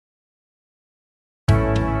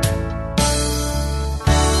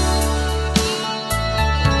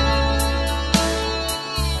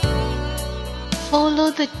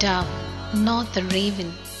the dove, not the raven.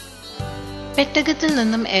 പെട്ടകത്തിൽ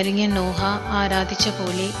നിന്നും ഇറങ്ങിയ നോഹ ആരാധിച്ച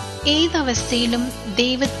പോലെ ഏതവസ്ഥയിലും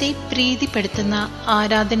ദൈവത്തെ പ്രീതിപ്പെടുത്തുന്ന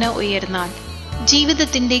ആരാധന ഉയർന്നാൽ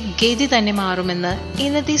ജീവിതത്തിന്റെ ഗതി തന്നെ മാറുമെന്ന്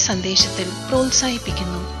ഇന്നത്തെ സന്ദേശത്തിൽ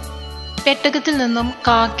പ്രോത്സാഹിപ്പിക്കുന്നു. പെട്ടകത്തിൽ നിന്നും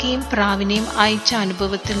കാക്കയും പ്രാവിനെയും അയച്ച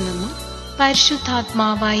അനുഭവത്തിൽ നിന്നും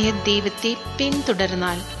പരിശുദ്ധാത്മാവായ ദൈവത്തെ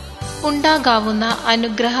പിന്തുടർന്നാൽ ഉണ്ടാകാവുന്ന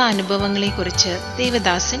അനുഗ്രഹ അനുഭവങ്ങളെക്കുറിച്ച്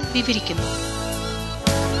ദേവദാസൻ വിവരിക്കുന്നു.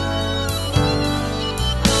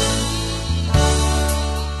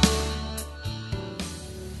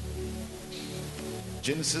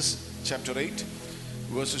 Genesis chapter 8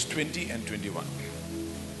 verses 20 and 21.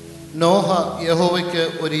 Noah യഹോവയ്ക്ക്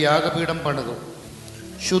ഒരു യാഗപീഠം പണിതു.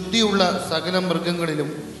 ശുദ്ധിയുള്ള സകല മൃഗങ്ങളിലും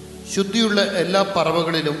ശുദ്ധിയുള്ള എല്ലാ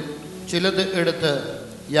പറവകളിലും ചിലത് എടുത്ത്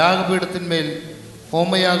യാഗപീഠത്തിന്മേൽ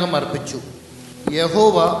ഹോമയാഗം അർപ്പിച്ചു.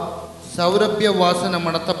 യഹോവ സൗരഭ്യവാസന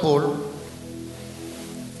മണത്തപ്പോൾ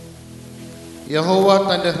യഹോവ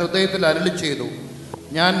തൻ്റെ ഹൃദയത്തിൽ അരുളി ചെയ്തു,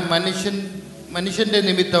 ഞാൻ മനുഷ്യൻ്റെ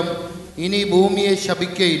നിമിത്തം ഇനി ഭൂമിയെ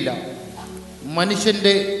ശപിക്കയില്ല.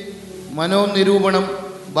 മനുഷ്യൻ്റെ മനോനിരൂപണം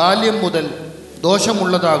ബാല്യം മുതൽ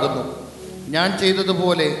ദോഷമുള്ളതാകുന്നു. ഞാൻ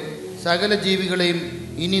ചെയ്തതുപോലെ സകല ജീവികളെയും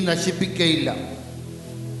ഇനി നശിപ്പിക്കയില്ല.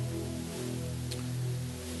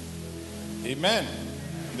 Amen.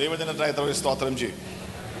 ദൈവജനത്തിനായി സ്തോത്രം ചെയ്യും.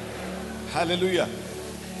 Hallelujah.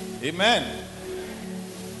 Amen.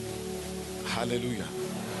 Hallelujah.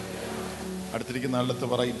 അടുത്തിരിക്കുന്ന ആളത്ത്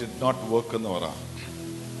പറ, it did not work എന്ന് പറ.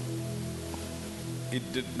 It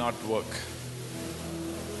did not work.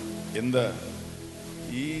 എന്ത്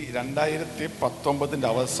ഈ 2019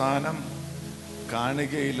 അവസാനം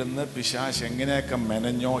കാണുകയില്ലെന്ന് പിശാച് എങ്ങനെയൊക്കെ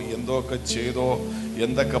മെനഞ്ഞോ, എന്തൊക്കെ ചെയ്തോ,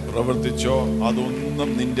 എന്തൊക്കെ പ്രവർത്തിച്ചോ, അതൊന്നും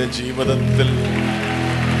നിന്റെ ജീവിതത്തിൽ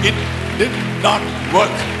it did not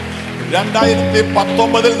work.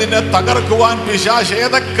 2019 നിന്നെ തകർക്കുവാൻ പിശാച്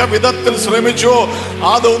ഏതൊക്കെ വിധത്തിൽ ശ്രമിച്ചു,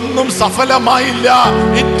 അതൊന്നും സഫലമായില്ല.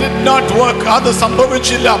 It did not work. അത്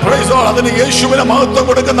സംഭവിച്ചില്ല. Praise God. അതിന് യേശുവിന് മഹത്വം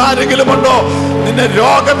കൊടുക്കുന്ന ആരെങ്കിലും ഉണ്ടോ? നിന്നെ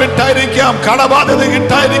രോഗം ഇട്ടായിരിക്കാം, കടബാധ്യത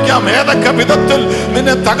ഇട്ടായിരിക്കാം, ഏതൊക്കെ വിധത്തിൽ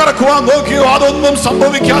നിന്നെ തകർക്കുവാൻ നോക്കിയോ, അതൊന്നും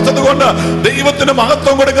സംഭവിക്കാത്തത് കൊണ്ട് ദൈവത്തിന്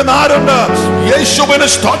മഹത്വം കൊടുക്കുന്ന ആരുണ്ട്? യേശുവിന്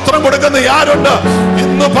സ്തോത്രം കൊടുക്കുന്ന ആരുണ്ട്?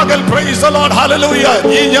 ഇന്ന് പകൽ പ്രൈസ് ദി ലോർഡ്, ഹല്ലേലൂയ.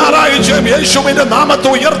 ഈ ഞായറാഴ്ചയും യേശുവിന്റെ നാമത്തെ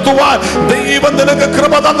ഉയർത്തുവാൻ ദൈവം നിനക്ക്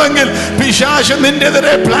കൃപ തന്നെങ്കിൽ പിശാച്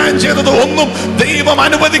നിന്റെതിരെ പ്ലാൻ ചെയ്തത് ഒന്നും ദൈവം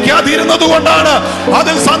അനുവദിക്കാതിരുന്നത് കൊണ്ടാണ്.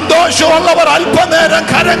 അതിൽ സന്തോഷമുള്ളവർ അല്പനേരം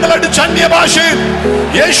കരങ്ങളടിച്ച് അന്യഭാഷയിൽ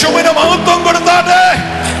യേശുവിന് മഹത്വം കൊടുത്താട്ടെ.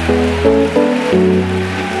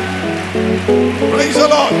 Praise the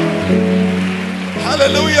Lord.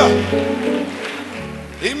 Hallelujah.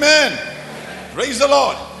 Amen. Praise the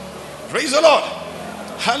Lord. Praise the Lord.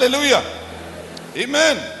 Hallelujah.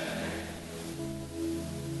 Amen.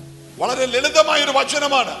 വളരെ ലളിതമായൊരു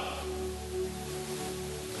വചനമാണ്.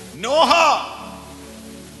 നോഹ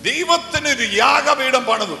ദൈവത്തിനൊരു യാഗപീഠം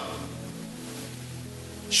പണിതു.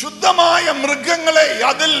 ശുദ്ധമായ മൃഗങ്ങളെ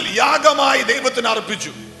അതിൽ യാഗമായി ദൈവത്തിന്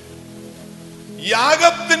അർപ്പിച്ചു.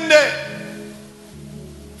 യാഗത്തിന്റെ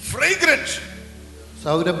ഫ്രേഗ്രൻസ്,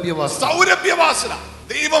 സൗരഭ്യവാസന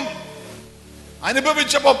ദൈവം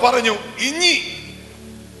അനുഭവിച്ചപ്പോ പറഞ്ഞു, ഇനി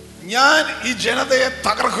ഞാൻ ഈ ജനതയെ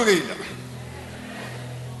തകർക്കുകയില്ല.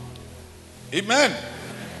 Amen.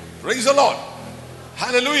 Praise the Lord.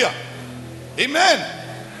 Hallelujah. Amen.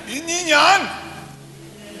 ഇനി ഞാൻ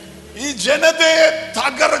ഈ ജനതയെ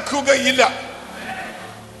തകർക്കുകയില്ല.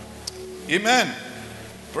 Amen.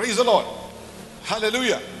 Praise the Lord.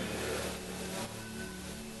 Hallelujah.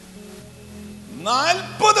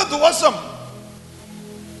 40 ദിവസം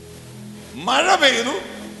മഴ പെയ്തു.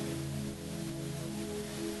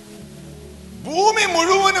 ഭൂമി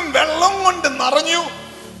മുഴുവനും വെള്ളം കൊണ്ട് നിറഞ്ഞു.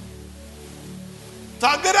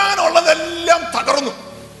 തകരാനുള്ളതെല്ലാം തകർന്നു.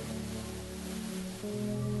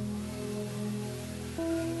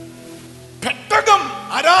 പെട്ടകം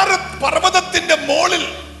അരാറത്ത് പർവ്വതത്തിന്റെ മോളിൽ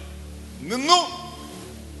നിന്നു.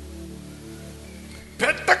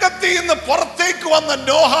 പെട്ടകത്തിൽ നിന്ന് പുറത്തേക്ക് വന്ന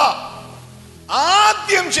നോഹ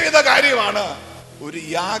ആദ്യം ചെയ്ത കാര്യമാണ് ഒരു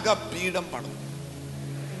യാഗപീഠം പണിതു.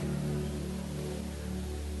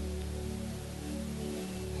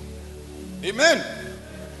 Amen.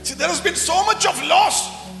 See, there has been so much of loss.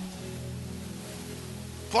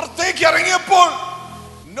 പുറത്തേക്ക് ഇറങ്ങിയപ്പോൾ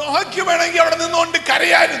നോഹയ്ക്ക് വേണമെങ്കിൽ അവിടെ നിന്നുകൊണ്ട്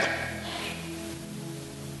കരയായിരുന്നു.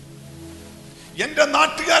 എന്റെ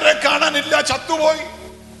നാട്ടുകാരെ കാണാനില്ല, ചത്തുപോയി.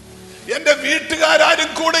 എന്റെ വീട്ടുകാരും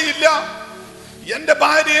കൂടെ ഇല്ല. എന്റെ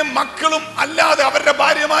ഭാര്യയും മക്കളും അല്ലാതെ, അവരുടെ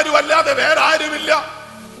ഭാര്യമാരും അല്ലാതെ വേറെ ആരുമില്ല.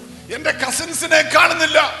 എന്റെ കസിൻസിനെ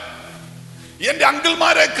കാണുന്നില്ല, എന്റെ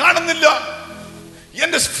അങ്കിൾമാരെ കാണുന്നില്ല,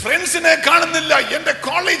 എന്റെ ഫ്രണ്ട്സിനെ കാണുന്നില്ല, എന്റെ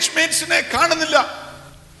കോളേജ് മേറ്റ്സിനെ കാണുന്നില്ല.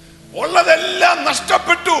 ഉള്ളതെല്ലാം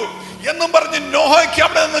നഷ്ടപ്പെട്ടു എന്നും പറഞ്ഞ് നോഹയ്ക്ക്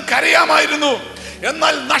അവിടെ നിന്ന് കരയാമായിരുന്നു.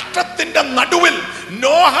 എന്നാൽ നഷ്ടത്തിന്റെ നടുവിൽ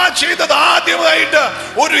നോഹ ചെയ്തത് ആദ്യമായിട്ട്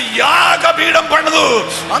ഒരു യാഗപീഠം പണിതു.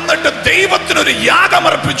 എന്നിട്ട് ദൈവത്തിനൊരു യാഗം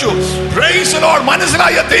അർപ്പിച്ചു. Praise the Lord.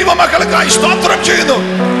 മനസ്സിലായ ദൈവമക്കൾക്കായി സ്തോത്രം ചെയ്യുന്നു.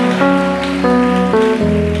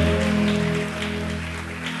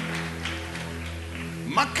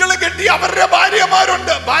 മക്കള് കെട്ടി അവരുടെ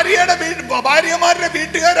ഭാര്യമാരുണ്ട്. ഭാര്യമാരുടെ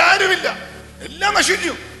വീട്ടുകാരുമില്ല, എല്ലാം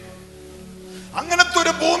നശിച്ചു. അങ്ങനത്തെ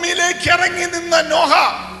ഒരു ഭൂമിയിലേക്ക് ഇറങ്ങി നിന്ന നോഹ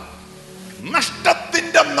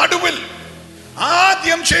നഷ്ടത്തിന്റെ നടുവിൽ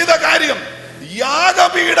ആദ്യം ചെയ്ത കാര്യം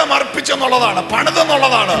യാഗപീഠം അർപ്പിച്ചെന്നുള്ളതാണ്,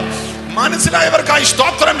 പണിതെന്നുള്ളതാണ്. മനസ്സിലായവർക്കായി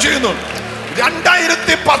സ്തോത്രം ചെയ്യുന്നു.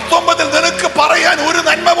 2019 നിനക്ക് പറയാൻ ഒരു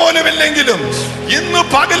നന്മ പോലും ഇല്ലെങ്കിലും ഇന്ന്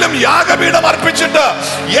പകലും യാഗപീഠം അർപ്പിച്ചിട്ട്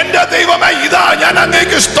എന്റെ ദൈവമേ ഇതാ ഞാൻ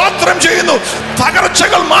അങ്ങേക്ക് സ്തോത്രം ചെയ്യുന്നു.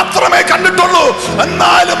 തകർച്ചകൾ മാത്രമേ കണ്ടിട്ടുള്ളൂ,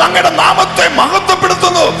 എന്നാലും അങ്ങയുടെ നാമത്തെ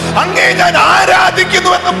മഹത്വപ്പെടുത്തുന്നു, അങ്ങേ ഞാൻ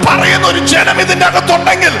ആരാധിക്കുന്നു എന്ന് പറയുന്ന ഒരു ജനം ഇതിന്റെ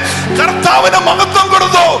അകത്തുണ്ടെങ്കിൽ കർത്താവിന് മഹത്വം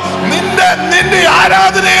കൊടുത്തു. നിന്റെ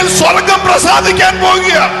ആരാധനയിൽ സ്വർഗം പ്രസാദിക്കാൻ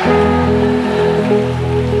പോകുക.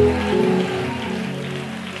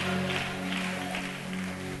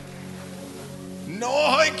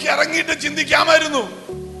 നോഹയ്ക്ക് ഇറങ്ങിയിട്ട് ചിന്തിക്കാമായിരുന്നു,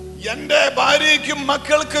 എന്റെ ഭാര്യയ്ക്കും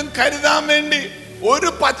മക്കൾക്കും കരുതാൻ വേണ്ടി ഒരു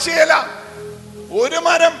പച്ചയില, ഒരു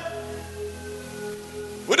മരം,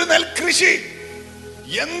 ഒരു നെൽകൃഷി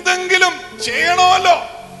എന്തെങ്കിലും ചെയ്യണമല്ലോ.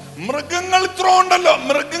 മൃഗങ്ങൾ ഇത്ര ഉണ്ടല്ലോ,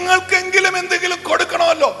 മൃഗങ്ങൾക്കെങ്കിലും എന്തെങ്കിലും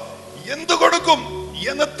കൊടുക്കണമല്ലോ. എന്ത് കൊടുക്കും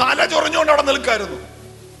എന്ന് തല ചൊറിഞ്ഞുകൊണ്ട് അവിടെ നിൽക്കായിരുന്നു.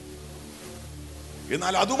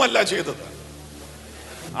 എന്നാൽ അതുമല്ല ചെയ്തത്.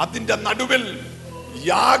 അതിന്റെ നടുവിൽ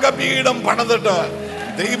യാഗപീഠം പണിതിട്ട്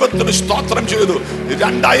ദൈവത്തിന് സ്തോത്രം ചെയ്തു.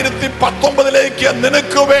 2019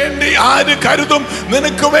 നിനക്ക് വേണ്ടി ആര് കരുതും,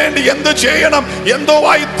 നിനക്ക് വേണ്ടി എന്ത് ചെയ്യണം, എന്തോ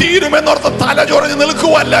ആയി തീരുമെന്നോർത്ത് തലചൊറിഞ്ഞ്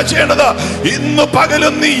നിൽക്കുവല്ല ചെയ്യേണ്ടത്. ഇന്ന്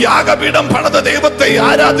പകലും നീ യാഗപീഠം പണിത് ദൈവത്തെ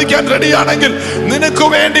ആരാധിക്കാൻ റെഡിയാണെങ്കിൽ നിനക്ക്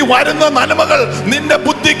വേണ്ടി വരുന്ന നന്മകൾ നിന്റെ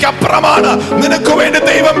ബുദ്ധിക്ക് അപ്പുറമാണ്. നിനക്ക് വേണ്ടി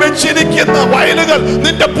ദൈവം വെച്ചിരിക്കുന്ന വയലുകൾ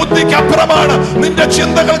നിന്റെ ബുദ്ധിക്ക് അപ്പുറമാണ്, നിന്റെ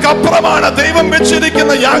ചിന്തകൾക്ക് അപ്പുറമാണ് ദൈവം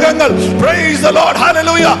വെച്ചിരിക്കുന്ന യാഗങ്ങൾ. Price the Lord,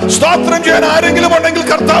 hallelujah. സ്തോത്രം ചെയ്യാൻ ആരെങ്കിലും ഉണ്ടെങ്കിൽ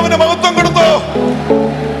കർത്താവിന് മഹത്വം കൊടുത്തു.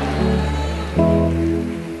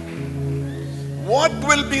 What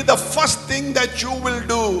will be the first thing that you will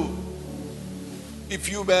do if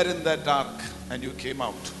you were in that ark and you came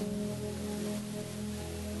out?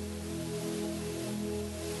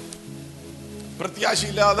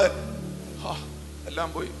 പ്രത്യാശയില്ലാതെ എല്ലാം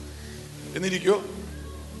പോയി എന്നിരിക്കോ,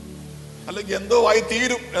 അല്ലെങ്കിൽ എന്തോ ആയി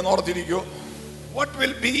തീരും എന്നോർത്തിരിക്കോ? What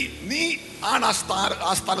will be? നീ ആണ്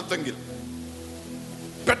ആ സ്ഥലത്തെങ്കിൽ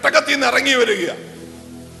പെട്ടകത്തിൽ നിന്ന് ഇറങ്ങി വരിക.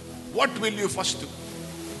 What will you first do?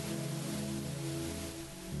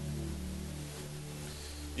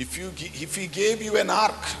 If he gave you an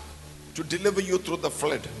ark to deliver you through the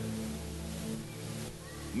flood,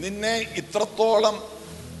 നിന്നെ ഇത്രത്തോളം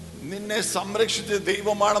നിന്നെ സംരക്ഷിച്ച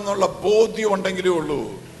ദൈവമാണെന്നുള്ള ബോധ്യം ഉണ്ടെങ്കിലേ ഉള്ളൂ.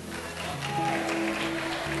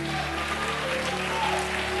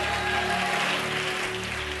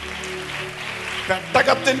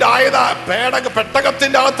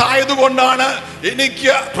 പെട്ടകത്തിന്റെ അകത്തായതുകൊണ്ടാണ്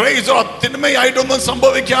എനിക്ക് തിന്മയായിട്ടൊന്നും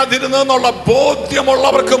സംഭവിക്കാതിരുന്നെന്നുള്ള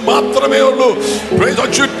ബോധ്യമുള്ളവർക്ക് മാത്രമേ ഉള്ളൂ.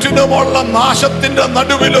 ചുറ്റിനുമുള്ള നാശത്തിന്റെ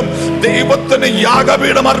നടുവിലും ദൈവത്തിന്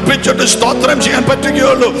യാഗപീഠം അർപ്പിച്ചിട്ട് സ്തോത്രം ചെയ്യാൻ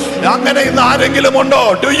പറ്റുകയുള്ളൂ. അങ്ങനെ ഇന്ന് ആരെങ്കിലും ഉണ്ടോ?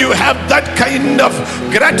 Do you have that kind of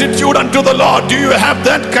gratitude unto the Lord? Do you have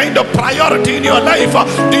that kind of priority in your life?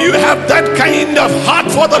 Do you have that kind of heart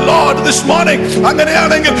for the Lord this morning?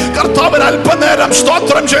 അങ്ങനെയാണെങ്കിൽ കർത്താവിന് അല്പനേരം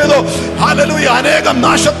സ്തോത്രം ചെയ്തു. Hallelujah. അനേകം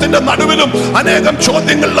നാശത്തിന്റെ നടുവിലും അനേകം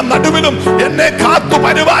ചോദ്യങ്ങളുടെ നടുവിലും എന്നെ കാത്തു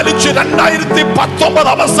പരിപാലിച്ച് 2019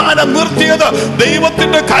 അവസാനം നിർത്തിയത്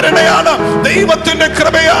ദൈവത്തിന്റെ കരുണയാണ്, ദൈവത്തിന്റെ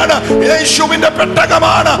കൃപയാണ്, യേശുവിന്റെ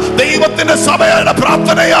പെട്ടകമാണ്, ദൈവത്തിന്റെ സഭയുടെ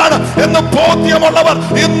പ്രാർത്ഥനയാണ് എന്ന് ബോധ്യമുള്ളവർ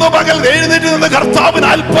ഇന്ന് പകൽ എഴുന്നേറ്റ് നിന്ന് കർത്താവിന്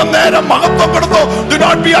അല്പനേരം മഹത്വം കൊടുത്തു. Do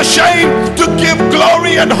not be ashamed to give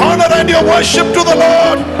glory and honor and your worship to the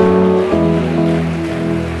Lord.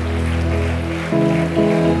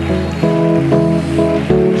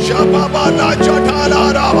 Shababala Chatala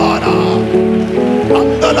Ravana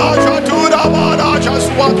Andala Chatura Mara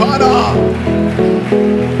Chaswatana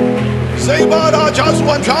Zaibara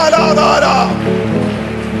Chaswantala Dara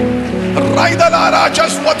Raidalara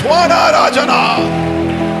Chaswatwana Rajana.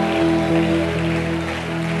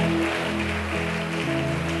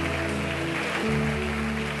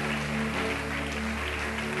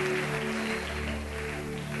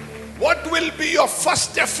 What will be your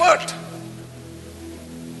first effort?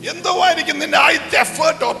 എന്തുവായിരിക്കും നിന്റെ ആദ്യത്തെ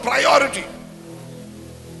effort or priority?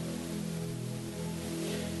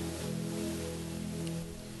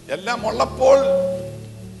 എല്ലാം ഉള്ളപ്പോൾ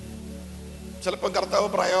ചിലപ്പോൾ കർത്താവ്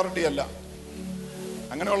priority അല്ല,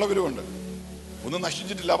 അങ്ങനെയുള്ളവരുമുണ്ട്. ഒന്നും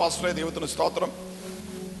നശിച്ചിട്ടില്ല പാസ്റ്ററെ, ദൈവത്തിന് സ്തോത്രം.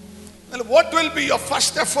 What will be your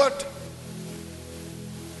first effort?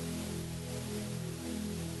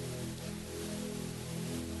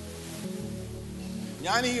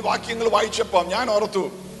 ഞാൻ ഈ വാക്യങ്ങൾ വായിച്ചപ്പോൾ ഞാൻ ഓർത്തു,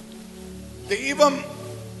 ദൈവം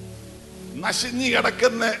നശിഞ്ഞു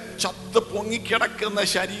കിടക്കുന്ന, ചത്ത് പൊങ്ങിക്കിടക്കുന്ന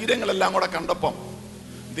ശരീരങ്ങളെല്ലാം കൂടെ കണ്ടപ്പം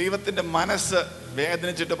ദൈവത്തിന്റെ മനസ്സ്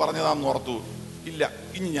വേദനിച്ചിട്ട് പറഞ്ഞതാന്ന് ഓർത്തു, ഇല്ല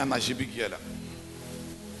ഇനി ഞാൻ നശിപ്പിക്കുകയല്ല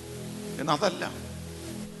എന്നതല്ല.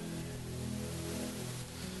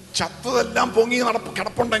 ചത്തതെല്ലാം പൊങ്ങി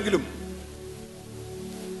കിടപ്പുണ്ടെങ്കിലും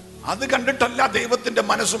അത് കണ്ടിട്ടല്ല ദൈവത്തിന്റെ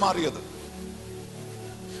മനസ്സ് മാറിയത്.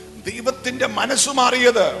 ദൈവത്തിന്റെ മനസ്സ്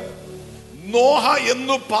മാറിയത് നോഹ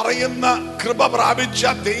എന്ന് പറയുന്ന കൃപ പ്രാപിച്ച,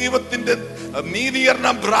 ദൈവത്തിന്റെ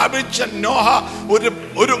നീതീകരണം പ്രാപിച്ച നോഹ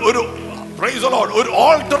ഒരു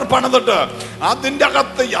ഓൾട്ടർ പണിതിട്ട് അതിന്റെ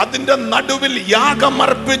അകത്ത്, അതിന്റെ നടുവിൽ യാഗം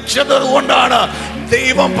അർപ്പിച്ചത് കൊണ്ടാണ്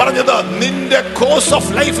ദൈവം പറഞ്ഞത്, നിന്റെ കോഴ്സ് ഓഫ്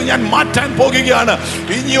ലൈഫ് ഞാൻ മാറ്റാൻ പോകുകയാണ്.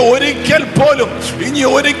 ഇനി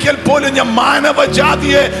ഒരിക്കൽ പോലും ഞാൻ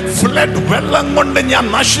മാനവജാതിയെ ഫ്ലഡ്, വെള്ളം കൊണ്ട് ഞാൻ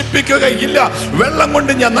നശിപ്പിക്കുകയില്ല, വെള്ളം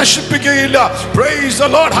കൊണ്ട് ഞാൻ നശിപ്പിക്കുകയില്ല. Praise the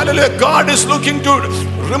Lord, hallelujah. God is looking to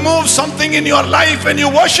remove something in your life when you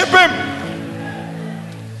worship Him.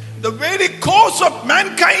 The very course of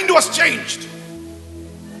mankind was changed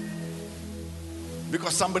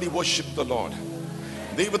because somebody worshipped the Lord.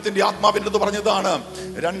 ദൈവത്തിന്റെ ആത്മാവിൻ്റെ പറഞ്ഞതാണ്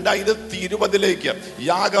 2020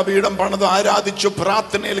 യാഗപീഠം പണിത് ആരാധിച്ചു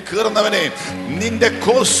പ്രാർത്ഥനയിൽ കയറുന്നവനെ, നിന്റെ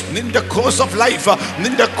കോഴ്സ് ഓഫ് ലൈഫ്,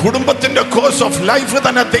 നിന്റെ കുടുംബത്തിന്റെ കോഴ്സ് ഓഫ് ലൈഫ്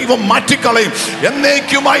തന്നെ ദൈവം മാറ്റിക്കളയും.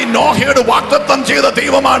 എന്നേക്കുമായി നോഹയോട് വാഗ്ദത്തം ചെയ്ത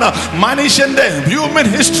ദൈവമാണ്. മനുഷ്യന്റെ ഹ്യൂമൻ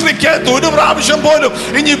ഹിസ്റ്ററിക്ക് ഒരു പ്രാവശ്യം പോലും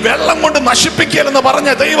ഇനി വെള്ളം കൊണ്ട് നശിപ്പിക്കലെന്ന് പറഞ്ഞ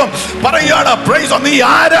ദൈവം പറയാണ്, പ്രൈസ്, നീ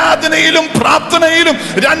ആരാധനയിലും പ്രാർത്ഥനയിലും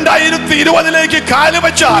 2020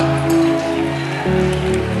 കാലുവെച്ചാൽ,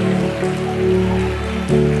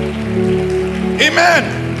 Amen,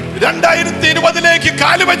 2020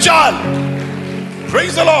 കാലുവെച്ചാൽ,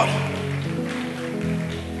 praise the Lord,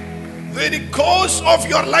 the course of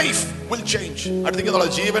your life will change. അടുത്ത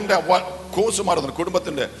ജീവന്റെ കോഴ്സ് മാറുന്നു.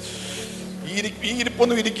 കുടുംബത്തിന്റെ ഈ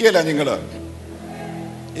ഇരിപ്പൊന്നും ഇരിക്കുകയല്ല നിങ്ങള്.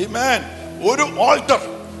 Amen. ഒരു ഓൾട്ടർ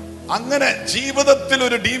അങ്ങനെ ജീവിതത്തിൽ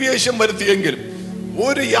ഒരു ഡീവിയേഷൻ വരുത്തിയെങ്കിൽ,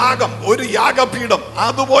 ഒരു യാഗപീഠം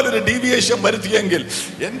അതുപോലൊരു ഡീവിയേഷൻ വരുത്തിയെങ്കിൽ,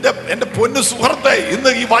 എന്റെ പൊന്നു സുഹൃത്തെ,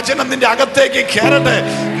 ഇന്ന് ഈ വചനം നിന്റെ അകത്തേക്ക് കയറട്ടെ.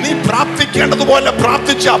 നീ പ്രാർത്ഥിക്കേണ്ടതുപോലെ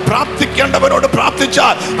പ്രാർത്ഥിക്കേണ്ടവനോട്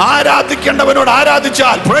പ്രാർത്ഥിച്ചാൽ, ആരാധിക്കേണ്ടവനോട്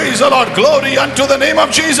ആരാധിച്ചാൽ, praise the Lord, glory unto the name of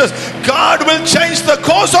Jesus, God will change the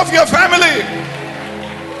course of your family.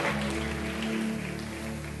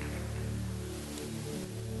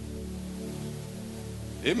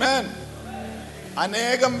 Amen.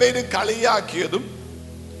 അനേകം പേര് കളിയാക്കിയതും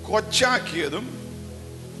കൊച്ചാക്കിയതും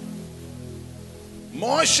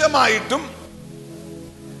മോശമായിട്ടും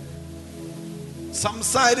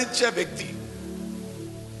സംസാരിച്ച വ്യക്തി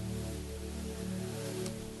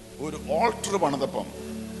ഒരു ഓൾട്ടർ പണിതപ്പം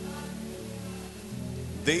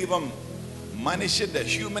ദൈവം മനുഷ്യന്റെ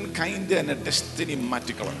ഹ്യൂമൻ കൈൻഡ് തന്നെ destiny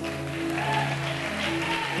മാറ്റിക്കളഞ്ഞു.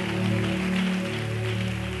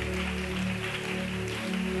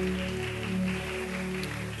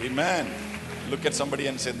 Amen. Look at somebody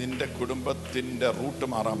and say, നിന്റെ കുടുംബത്തിന്റെ റൂട്ട്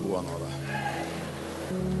മാറാൻ പോവാന്ന് പറ.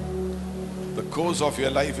 The course of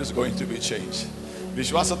your life is going to be changed.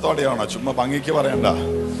 വിശ്വാസത്തോടെയാണോ? ചുമ്മാ ഭംഗിക്ക് പറയണ്ട,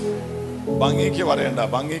 ഭംഗിക്ക്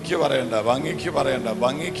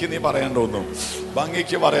നീ പറയണ്ട ഒന്നും.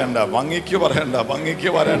 ഭംഗിക്ക് പറയണ്ട.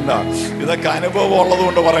 ഇതൊക്കെ അനുഭവം ഉള്ളത്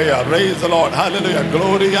കൊണ്ട് പറയാ. Praise the Lord, hallelujah,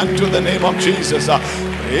 glory unto the name of Jesus.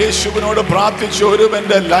 യേശുവിനോട് പ്രാർത്ഥിച്ച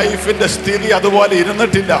ഒരുവന്റെ ലൈഫിന്റെ സ്ഥിതി അതുപോലെ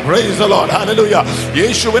ഇരുന്നിട്ടില്ല. Praise the Lord, hallelujah.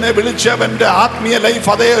 യേശുവിനെ വിളിച്ചവന്റെ ആത്മീയ ലൈഫ്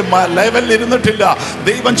അതേ ലെവലിൽ ഇരുന്നിട്ടില്ല.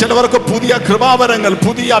 ദൈവം ചിലവർക്ക് പുതിയ കൃപാവരങ്ങൾ,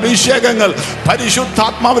 പുതിയ അഭിഷേകങ്ങൾ,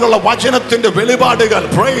 പരിശുദ്ധാത്മാവിലുള്ള വചനത്തിന്റെ വെളിപാടുകൾ,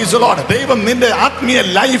 praise the Lord, ദൈവം നിന്റെ ആത്മീയ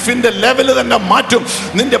ലൈഫിന്റെ ലെവല് തന്നെ മാറ്റും.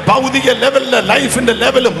 നിന്റെ ഭൗതിക ലെവലിലെ ലൈഫിന്റെ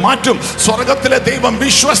ലെവല് മാറ്റും. സ്വർഗത്തിലെ ദൈവം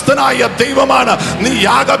വിശ്വസ്തനായ ദൈവമാണ്. നീ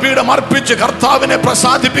യാഗപീഠം അർപ്പിച്ച് കർത്താവിനെ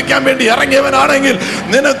പ്രസാദിപ്പിക്കാൻ വേണ്ടി ഇറങ്ങിയവനാണെങ്കിൽ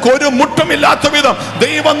നിനക്കൊരു മുട്ടുമില്ലാത്ത വിധം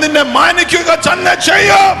ദൈവം നിന്നെ മാനിക്കുക തന്നെ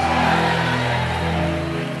ചെയ്യും.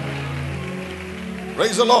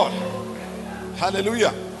 Praise the Lord,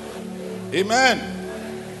 hallelujah, amen.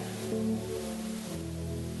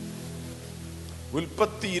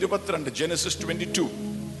 ഉൽപ്പത്തി 22, Genesis 22.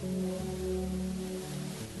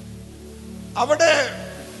 അവിടെ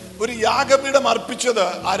ഒരു യാഗപീഠം അർപ്പിച്ചത്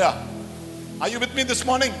ആരാ? Are you with me this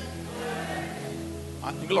morning?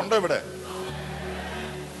 നിങ്ങളുണ്ടോ ഇവിടെ?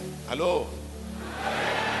 Hello,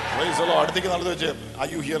 price the Lord. അടുത്തേക്ക് നടന്നു ചോദിച്ചേ, Are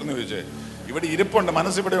you here എന്ന് ചോദിച്ചേ. ഇവിടെ ഇരിപ്പുണ്ട്,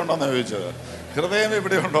 മനസ്സ് ഇവിടെ ഉണ്ടോന്ന് ചോദിച്ചത്. ഹൃദയം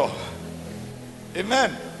ഇവിടെ ഉണ്ടോ?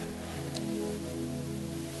 Amen.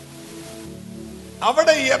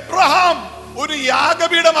 അവിടെ എബ്രഹാം ഒരു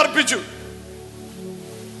യാഗപീഠം അർപ്പിച്ചു.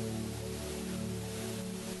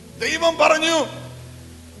 ദൈവം പറഞ്ഞു,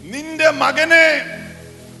 നിന്റെ മകനെ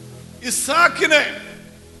ഇസ്ഹാക്കിനെ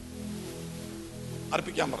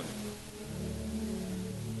അർപ്പിക്കാൻ പറഞ്ഞു.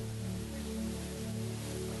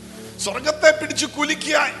 സ്വർഗത്തെ പിടിച്ചു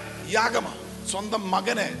കുലുക്കിയ യാഗമാ. സ്വന്തം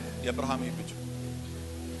മകനെ എബ്രഹാം ഏൽപ്പിച്ചു.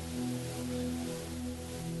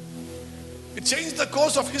 It changed the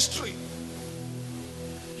course of history.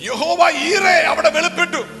 യഹോവ ഈറെ അവിടെ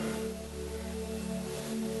വെളിപ്പെട്ടു.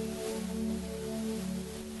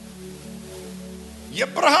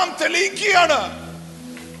 എബ്രഹാം തെളിയിക്കുകയാണ്,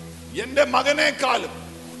 എന്റെ മകനേക്കാളും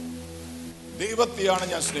ദൈവത്തെയാണ്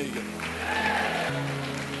ഞാൻ സ്നേഹിക്കുന്നത്.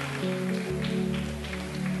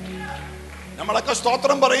 നമ്മളൊക്കെ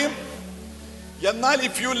സ്തോത്രം പറയും. എന്നാൽ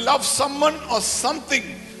if you love someone or something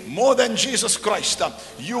more than Jesus Christ,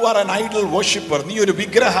 you are an idol worshipper. നീ ഒരു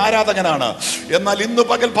വിഗ്രഹാരാധകനാണ്. എന്നാൽ ഇന്ന്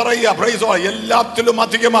പകൽ പറയുക, പ്രൈസ് ഗോഡ്, എല്ലാത്തിലും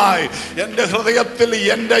അധികമായി എന്റെ ഹൃദയത്തിൽ,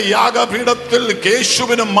 എന്റെ യാഗപീഠത്തിൽ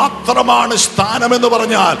യേശുവിന് മാത്രമാണ് സ്ഥാനമെന്ന്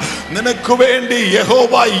പറഞ്ഞാൽ, നിനക്ക് വേണ്ടി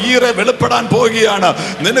യഹോവ ഈറെ വെളിപ്പെടാൻ പോവുകയാണ്.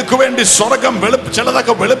 നിനക്ക് വേണ്ടി സ്വർഗം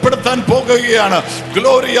ചിലതൊക്കെ വെളിപ്പെടുത്താൻ പോകുകയാണ്.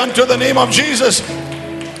 Glory unto the name of Jesus.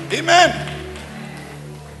 Amen.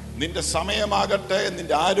 നിന്റെ സമയമാകട്ടെ,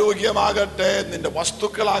 നിന്റെ ആരോഗ്യമാകട്ടെ, നിന്റെ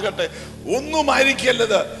വസ്തുക്കളാകട്ടെ,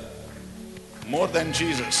 ഒന്നുമായിരിക്കല്ലത് മോർ ദാൻ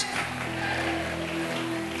ജീസസ്.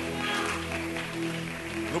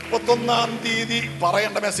 31-ാം തീയതി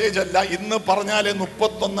പറയേണ്ട മെസ്സേജ് അല്ല, ഇന്ന് പറഞ്ഞാലേ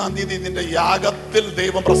 31-ാം തീയതി നിന്റെ യാഗത്തിൽ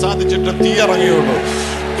ദൈവം പ്രസാദിച്ചിട്ട് തീ ഇറങ്ങിയുള്ളൂ.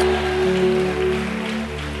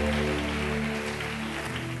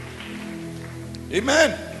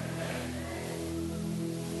 ആമേൻ.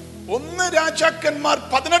 1 രാജാക്കന്മാർ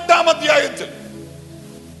 18-ാം അധ്യായത്തിൽ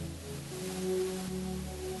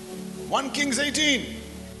 1 Kings 18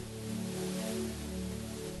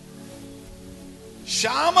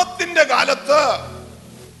 ക്ഷാമത്തിന്റെ കാലത്ത്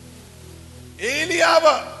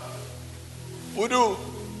ഏലിയാവ് ഒരു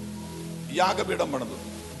യാഗപീഠം പണിതു.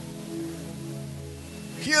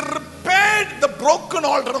 He repaired the broken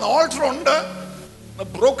altar. Altar ഉണ്ട്,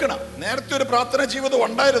 ബ്രോക്കണ. നേരത്തെ ഒരു പ്രാർത്ഥന ജീവിതം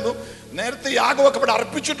ഉണ്ടായിരുന്നു, നേരത്തെ യാഗമൊക്കെ ഇവിടെ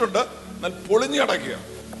അർപ്പിച്ചിട്ടുണ്ട്, എന്നാൽ പൊളിഞ്ഞു കിടക്കുക.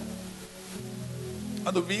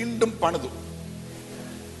 അത് വീണ്ടും പണിതു.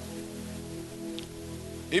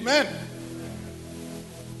 ആമേൻ.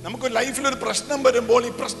 നമുക്ക് ലൈഫിൽ ഒരു പ്രശ്നം വരുമ്പോൾ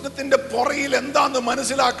ഈ പ്രശ്നത്തിന്റെ പുറകിൽ എന്താന്ന്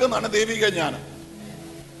മനസ്സിലാക്കുന്നതാണ് ദൈവിക ജ്ഞാനം.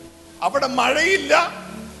 അവിടെ മഴയില്ല,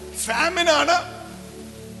 ഫാമിനാണ്.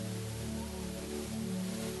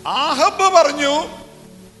 ആഹബ് പറഞ്ഞു,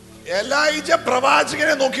 എലൈജ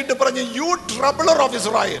പ്രവാചകനെ നോക്കിയിട്ട് പറഞ്ഞു, യു ട്രബിളർ ഓഫ്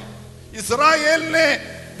ഇസ്രായേൽ, ഇസ്രായേലിനെ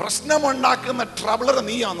പ്രശ്നമുണ്ടാക്കുന്ന ട്രബിളർ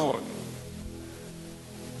നീയാന്ന് പറഞ്ഞു.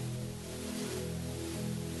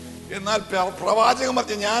 എന്നാൽ പ്രവാചകൻ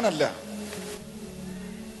പറഞ്ഞു, ഞാനല്ല.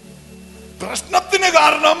 പ്രശ്നത്തിന്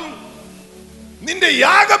കാരണം നിന്റെ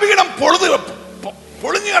യാഗപീഠം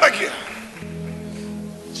പൊളിഞ്ഞു കിടക്കുക.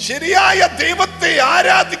 ശരിയായ ദൈവത്തെ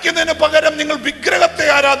ആരാധിക്കുന്നതിന് പകരം നിങ്ങൾ വിഗ്രഹത്തെ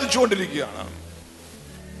ആരാധിച്ചുകൊണ്ടിരിക്കുകയാണ്.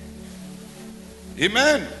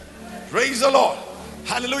 Amen. Praise the Lord.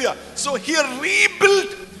 Hallelujah. So he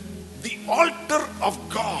rebuilt the altar of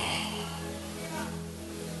God.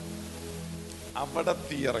 അവിടെ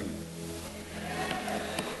തീയിറങ്ങി.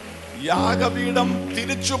 യാഗപീഠം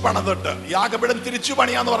തിരിച്ചു പണിതിട്ട്, യാഗപീഠം തിരിച്ചു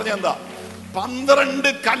പണിയാന്ന് പറഞ്ഞ എന്താ?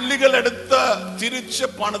 12 കല്ലുകൾ എടുത്ത് തിരിച്ച്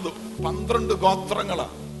പണിതു. 12 ഗോത്രങ്ങളാ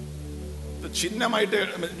ചിഹ്നമായിട്ട്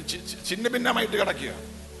ചിഹ്ന ഭിന്നമായിട്ട് കിടക്കുക.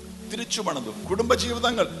 തിരിച്ചു പണിതു.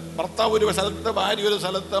 കുടുംബജീവിതങ്ങൾ, ഭർത്താവ് ഒരു സ്ഥലത്ത്, ഭാര്യ ഒരു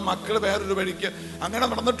സ്ഥലത്ത്, മക്കൾ വേറൊരു വഴിക്ക്, അങ്ങനെ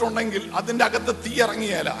നടന്നിട്ടുണ്ടെങ്കിൽ അതിൻ്റെ അകത്ത് തീ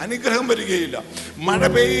ഇറങ്ങിയാല, അനുഗ്രഹം വരികയില്ല, മഴ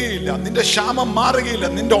പെയ്യുകയില്ല, നിന്റെ ക്ഷാമം മാറുകയില്ല,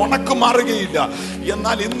 നിന്റെ ഉണക്ക് മാറുകയില്ല.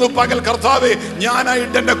 എന്നാൽ ഇന്ന് പകൽ കർത്താവേ,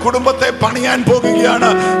 ഞാനായിട്ട് എൻ്റെ കുടുംബത്തെ പണിയാൻ പോകുകയാണ്,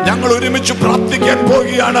 ഞങ്ങൾ ഒരുമിച്ച് പ്രാർത്ഥിക്കാൻ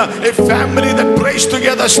പോകുകയാണ്. A family that prays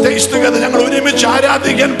together stays together. ഞങ്ങൾ ഒരുമിച്ച്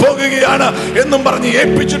ആരാധിക്കാൻ പോകുകയാണ് എന്നും പറഞ്ഞ്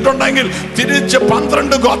ഏൽപ്പിച്ചിട്ടുണ്ടെങ്കിൽ തിരിച്ച്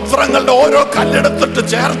 12 ഗോത്രങ്ങളുടെ ഓരോ കല്ലെടുത്തിട്ട്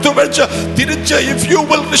ചേർത്ത് വെച്ച് തിരിച്ച് if you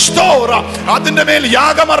will restore, അതിന്റെ മേൽ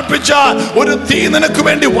യാഗമർപ്പിച്ച ഒരു തീ നിനക്ക്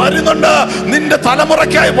വേണ്ടി വരുന്നുണ്ട്, നിന്റെ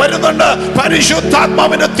തലമുറയ്ക്കായി വരുന്നുണ്ട്.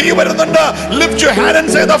 പരിശുദ്ധാത്മാവിന്റെ തീ വരുന്നുണ്ട്. Lift your hand and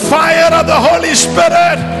say, the fire of the Holy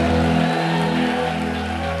Spirit.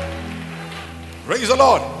 Praise the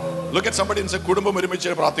Lord. Look at somebody and say, കുടുംബം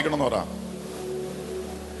ഒരുമിച്ച് പ്രാർത്ഥിക്കണം എന്ന് പറയാം.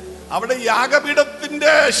 അവിടെ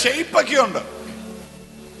യാഗപീഠത്തിന്റെ ഷേപ്പൊക്കെ ഉണ്ട്,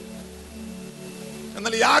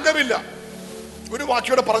 എന്നാൽ യാഗമില്ല. ഒരു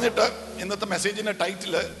വാക്യോടെ പറഞ്ഞിട്ട് ഇന്നത്തെ മെസ്സേജിന്റെ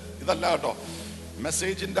ടൈറ്റില് ഇതല്ല കേട്ടോ.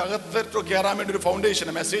 മെസ്സേജിന്റെ അകത്ത് കയറാൻ വേണ്ടി ഒരു ഫൗണ്ടേഷൻ.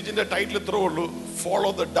 മെസ്സേജിന്റെ ടൈറ്റിൽ ഇത്രേ ഉള്ളൂ, follow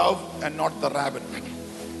the dove and not the rabbit.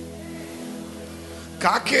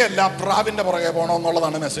 കാക്കയല്ല പ്രാവിന്റെ പുറകെ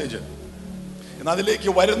പോകണമെന്നുള്ളതാണ് മെസ്സേജ്. എന്നാൽ അതിലേക്ക്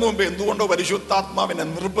വരുന്ന മുമ്പ് എന്തുകൊണ്ടോ പരിശുദ്ധാത്മാവിനെ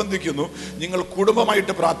നിർബന്ധിക്കുന്നു. നിങ്ങൾ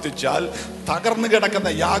കുടുംബമായിട്ട് പ്രാർത്ഥിച്ചാൽ, തകർന്നു കിടക്കുന്ന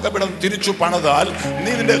യാഗപീഠം തിരിച്ചു പണിതാൽ,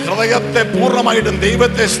 നീ നിന്റെ ഹൃദയത്തെ പൂർണ്ണമായിട്ടും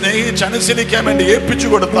ദൈവത്തെ സ്നേഹിച്ച് അനുസരിക്കാൻ വേണ്ടി ഏൽപ്പിച്ചു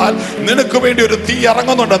കൊടുത്താൽ, നിനക്ക് വേണ്ടി ഒരു തീ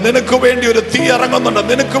ഇറങ്ങുന്നുണ്ട്, നിനക്ക് വേണ്ടി ഒരു തീ ഇറങ്ങുന്നുണ്ട്,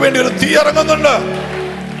 നിനക്ക് വേണ്ടി ഒരു തീ ഇറങ്ങുന്നുണ്ട്.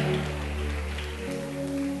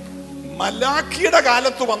 മലാക്കിയുടെ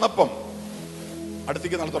കാലത്ത് വന്നപ്പം,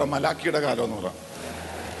 അടുത്തേക്ക് നടത്തുക, മലാക്കിയുടെ കാലം എന്ന് പറയാം.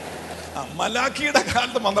 മലാക്കിയുടെ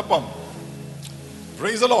കാലത്ത് വന്നപ്പം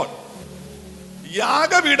പ്രൈസ് ദി ലോർഡ്,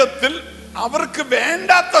 യാഗപീഠത്തിൽ അവർക്ക്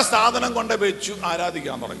വേണ്ടാത്ത സാധനം കൊണ്ട് വെച്ചു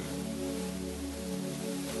ആരാധിക്കാൻ തുടങ്ങി.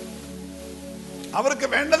 അവർക്ക്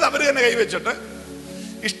വേണ്ടത് അവർ തന്നെ കൈവച്ചിട്ട്,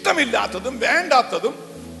 ഇഷ്ടമില്ലാത്തതും വേണ്ടാത്തതും.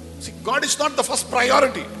 God is not the first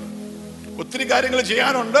priority. ഒത്തിരി കാര്യങ്ങൾ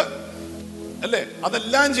ചെയ്യാനുണ്ട് അല്ലേ?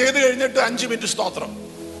 അതെല്ലാം ചെയ്ത് കഴിഞ്ഞിട്ട് 5 മിനിറ്റ് സ്തോത്രം.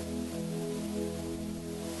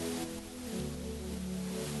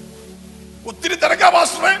 ഒത്തിരി തിരക്കാ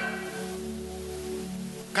പാസ്റ്ററേ,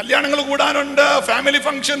 കല്യാണങ്ങൾ കൂടാനുണ്ട്, ഫാമിലി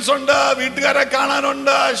ഫംഗ്ഷൻസ് ഉണ്ട്, വീട്ടുകാരെ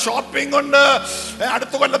കാണാനുണ്ട്, ഷോപ്പിംഗ് ഉണ്ട്,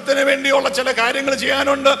 അടുത്ത കൊല്ലത്തിന് വേണ്ടിയുള്ള ചില കാര്യങ്ങൾ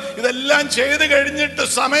ചെയ്യാനുണ്ട്. ഇതെല്ലാം ചെയ്ത് കഴിഞ്ഞിട്ട്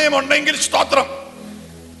സമയമുണ്ടെങ്കിൽ സ്തോത്രം.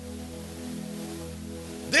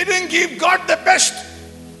 They didn't give God the best.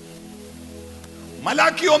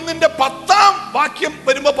 Malachi 1:10 വാക്യം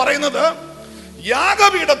വരുമ്പോ പറയുന്നത്,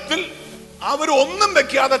 യാഗപീഠത്തിൽ അവർ ഒന്നും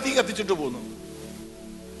വെക്കാതെ തീ കത്തിച്ചിട്ട് പോകുന്നു.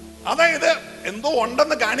 അതായത് എന്തോ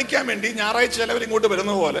ഉണ്ടെന്ന് കാണിക്കാൻ വേണ്ടി ഞായറാഴ്ച ചിലവർ ഇങ്ങോട്ട്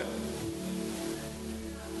വരുന്നത് പോലെ,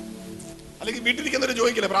 അല്ലെങ്കിൽ വീട്ടിലിരിക്കുന്നവർ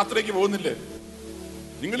ചോദിക്കില്ലേ, പ്രാർത്ഥനയ്ക്ക് പോകുന്നില്ലേ,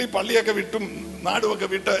 നിങ്ങൾ ഈ പള്ളിയൊക്കെ വിട്ടും നാടുമൊക്കെ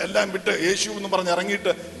വിട്ട് എല്ലാം വിട്ട് യേശു എന്ന് പറഞ്ഞ്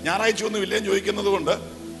ഇറങ്ങിയിട്ട് ഞായറാഴ്ച ഒന്നും ഇല്ലേന്ന് ചോദിക്കുന്നത് കൊണ്ട്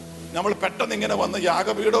നമ്മൾ പെട്ടെന്ന് ഇങ്ങനെ വന്ന്,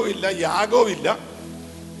 യാഗപീഠവും ഇല്ല, യാഗവും ഇല്ല,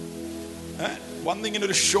 വന്നിങ്ങനെ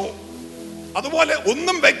ഒരു ഷോ. അതുപോലെ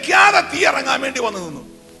ഒന്നും വെക്കാതെ തീ ഇറങ്ങാൻ വേണ്ടി വന്നു നിന്നു.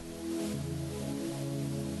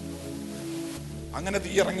 അങ്ങനെ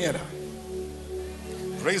തീ ഇറങ്ങിയല്ല.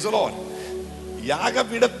 Price the Lord.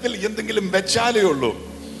 യാഗപീഠത്തിൽ എന്തെങ്കിലും വെച്ചാലേ ഉള്ളൂ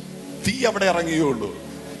തീ അവിടെ ഇറങ്ങിയുള്ളൂ.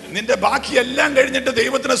 നിന്റെ ബാക്കി എല്ലാം കഴിഞ്ഞിട്ട്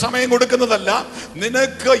ദൈവത്തിന് സമയം കൊടുക്കുന്നതല്ല.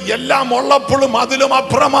 നിനക്ക് എല്ലാം ഉള്ളപ്പോഴും അതിലും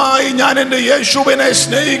അപ്പുറമായി ഞാൻ എൻ്റെ യേശുവിനെ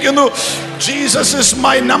സ്നേഹിക്കുന്നു. Jesus is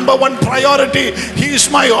my number one priority. He is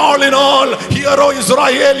my all in all. Hear, O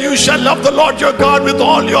Israel, you shall love the Lord your God with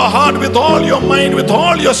all your heart, with all your mind, with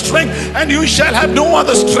all your strength, and you shall have no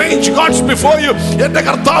other strange gods before you. എൻ്റെ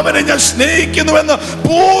കർത്താവിനെ ഞാൻ സ്നേഹിക്കുന്നുവെന്ന്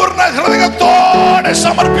പൂർണ്ണ ഹൃദയത്തോടെ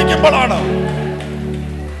സമർപ്പിക്കുമ്പോഴാണ്.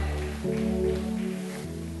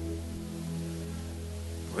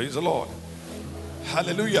 Praise the Lord.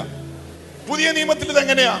 Hallelujah. പുതിയ നിയമത്തിൽ ഇത്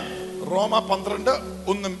എങ്ങനെയാ? റോമ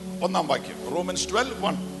 12:1 വാക്യം. Romans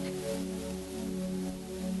 12:1.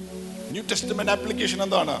 ന്യൂ ടെസ്റ്റ്മെന്റ് ആപ്ലിക്കേഷൻ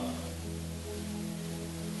എന്താണ്?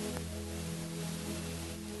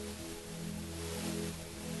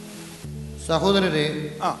 സഹോദരരെ,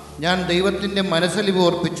 ഞാൻ ദൈവത്തിന്റെ മനസ്സലിവ്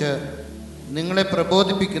ഓർപ്പിച്ച് നിങ്ങളെ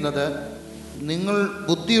പ്രബോധിപ്പിക്കുന്നത്, നിങ്ങൾ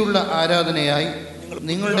ബുദ്ധിയുള്ള ആരാധനയായി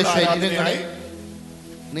നിങ്ങളുടെ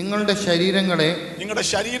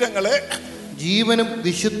ശരീരങ്ങളെ ജീവനും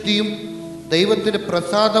വിശുദ്ധിയും ദൈവത്തിന്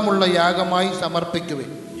പ്രസാദമുള്ള യാഗമായി സമർപ്പിക്കുവിൻ.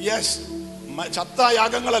 യെസ്, ചത്ത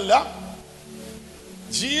യാഗങ്ങളല്ല,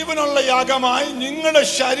 ജീവനുള്ള യാഗമായി നിങ്ങളുടെ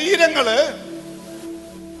ശരീരങ്ങളെ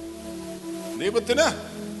ദൈവത്തിന്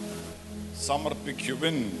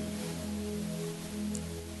സമർപ്പിക്കുവിൻ.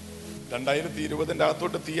 2020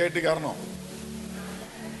 അകത്തോട്ട് തീയായിട്ട് കയറണോ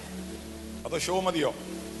അതോ ഷോ മതിയോ?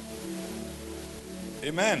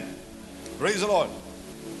 Amen. Praise the Lord.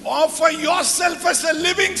 Offer yourself as a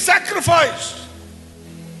living sacrifice.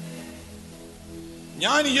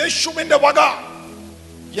 ഞാൻ യേശുവിന്റെ വക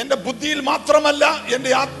എന്റെ ബുദ്ധിയിൽ മാത്രമല്ല,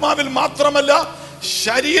 എന്റെ ആത്മാവിൽ മാത്രമല്ല,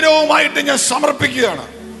 ശരീരവുമായിട്ട് ഞാൻ സമർപ്പിക്കുകയാണ്.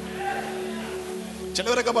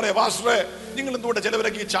 ചിലവരൊക്കെ പറയാം, പാസ്റ്ററെ നിങ്ങൾ എന്തുകൊണ്ട്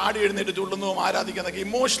ചിലവരൊക്കെ ചാടി എഴുന്നേറ്റ് തുള്ളുന്നതും ആരാധിക്കുന്നതൊക്കെ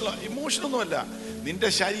ഇമോഷണൽ ഒന്നുമല്ല. നിന്റെ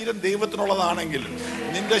ശരീരം ദൈവത്തിനുള്ളതാണെങ്കിൽ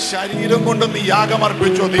നിന്റെ ശരീരം കൊണ്ട് നീ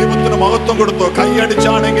യാഗമർപ്പിച്ചോ, ദൈവത്തിന് മഹത്വം കൊടുത്തോ.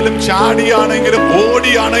 കൈയടിച്ചാണെങ്കിലും ചാടിയാണെങ്കിലും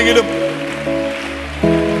ഓടിയാണെങ്കിലും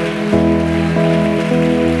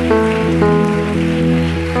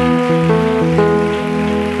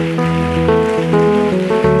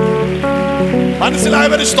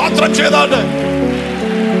മനസ്സിലായവര് സ്തോത്രം ചെയ്താട്ടെ.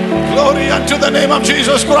 Glory unto the name of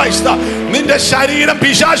Jesus Christ. നിന്റെ ശരീരം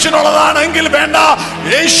പിശാചിനുള്ളതാണെങ്കിൽ വേണ്ട,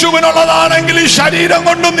 യേശുവിനുള്ളതാണെങ്കിൽ ഈ ശരീരം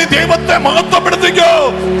കൊണ്ട് നീ ദൈവത്തെ മഹത്വപ്പെടുത്തിക്കോ.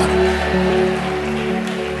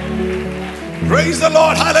 Praise the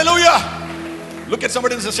Lord. Hallelujah. Look at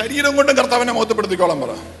somebody and say, ശരീരം കൊണ്ടും കർത്താവിനെ മഹത്വപ്പെടുത്തിക്കോളാം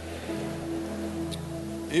പറ.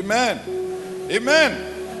 Amen. Amen.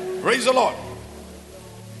 Praise the Lord.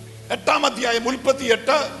 8-ാം അധ്യായം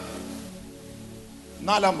 38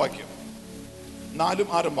 4-ാം വാക്യം, 4-ഉം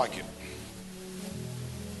 6-ഉം വാക്യം.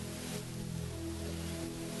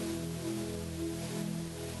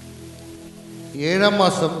 7-ാം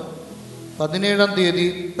മാസം 17-ാം തീയതി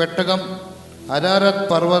പെട്ടകം അരാരത്ത്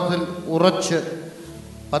പർവ്വതത്തിൽ ഉറച്ച്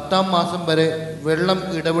 10-ാം മാസം വരെ വെള്ളം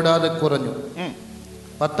ഇടവിടാതെ കുറഞ്ഞു.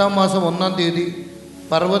 10-ാം മാസം 1-ാം തീയതി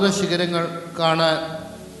പർവ്വത ശിഖരങ്ങൾ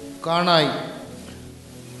കാണായി.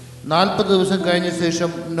 40 ദിവസം കഴിഞ്ഞ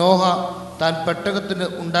ശേഷം നോഹ താൻ പെട്ടകത്തിന്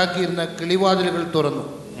ഉണ്ടാക്കിയിരുന്ന കിളിവാതിലുകൾ തുറന്നു.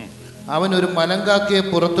 അവൻ ഒരു മലങ്കാക്കയെ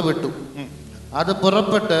പുറത്തു വിട്ടു. അത്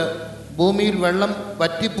പുറപ്പെട്ട് ഭൂമിയിൽ വെള്ളം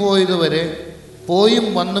വറ്റിപ്പോയതുവരെ പോയും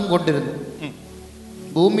വന്നും കൊണ്ടിരുന്നു.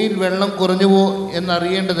 ഭൂമിയിൽ വെള്ളം കുറഞ്ഞുവോ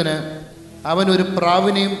എന്നറിയേണ്ടതിന് അവൻ ഒരു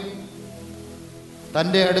പ്രാവിനെയും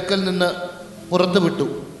തൻ്റെ അടുക്കൽ നിന്ന് പുറത്തു വിട്ടു.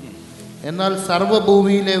 എന്നാൽ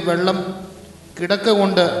സർവ്വഭൂമിയിലെ വെള്ളം കിടക്ക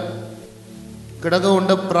കൊണ്ട്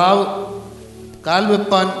പ്രാവ്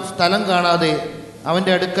കാൽവെപ്പാൻ സ്ഥലം കാണാതെ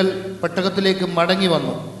അവൻ്റെ അടുക്കൽ പെട്ടകത്തിലേക്ക് മടങ്ങി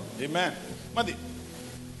വന്നു. മതി.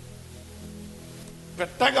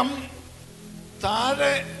 പെട്ടകം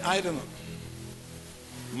താഴെ ആയിരുന്നു.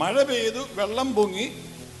 മഴ പെയ്തു, വെള്ളം പൊങ്ങി.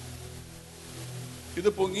 ഇത്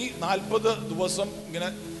പൊങ്ങി 40 ദിവസം ഇങ്ങനെ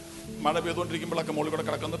മഴ പെയ്തുകൊണ്ടിരിക്കുമ്പോഴൊക്കെ മുകളിൽ കൂടെ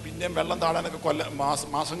കിടക്കുന്നു. പിന്നെയും വെള്ളം താഴാനൊക്കെ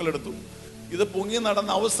മാസങ്ങളെടുത്തു. ഇത് പൊങ്ങി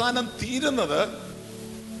നടന്ന് അവസാനം തീരുന്നത്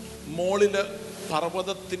മോളില്,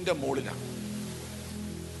 പർവ്വതത്തിന്റെ മോളിലാണ്.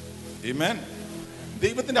 ആമേൻ.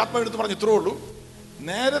 ദൈവത്തിന്റെ ആത്മാവ് എടുത്ത് പറഞ്ഞു ഇത്രേ ഉള്ളൂ.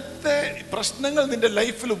 നേരത്തെ പ്രശ്നങ്ങൾ നിന്റെ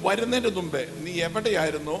ലൈഫിൽ വരുന്നതിന് മുമ്പേ നീ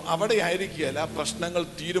എവിടെയായിരുന്നോ അവിടെ ആയിരിക്കുകയല്ല. പ്രശ്നങ്ങൾ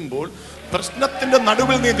തീരുമ്പോൾ പ്രശ്നത്തിന്റെ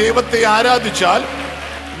നടുവിൽ നീ ദൈവത്തെ ആരാധിച്ചാൽ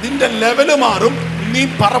നിന്റെ ലെവല് മാറും. നീ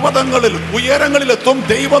പർവ്വതങ്ങളിൽ ഉയരങ്ങളിലെത്തും.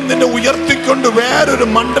 ദൈവം നിന്നെ ഉയർത്തിക്കൊണ്ട് വേറൊരു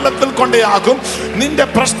മണ്ഡലത്തിൽ കൊണ്ടേയാകും. നിന്റെ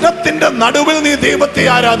പ്രശ്നത്തിന്റെ നടുവിൽ നീ ദൈവത്തെ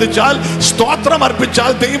ആരാധിച്ചാൽ, സ്തോത്രം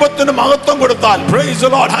അർപ്പിച്ചാൽ, ദൈവത്തിന് മഹത്വം കൊടുത്താൽ, പ്രൈസ് ദി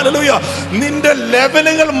ലോർഡ്, ഹല്ലേലൂയ, നിന്റെ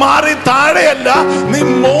ലെവലുകൾ മാറി താഴെയല്ല, നീ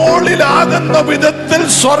മോളിലാകുന്ന വിധത്തിൽ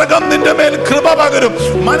സ്വർഗം നിന്റെ മേൽ കൃപ പകരും.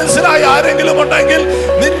 മനസ്സിലായ ആരെങ്കിലും ഉണ്ടെങ്കിൽ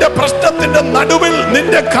നിന്റെ പ്രശ്നത്തിന്റെ നടുവിൽ,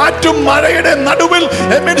 നിന്റെ കാറ്റും മഴയുടെ നടുവിൽ,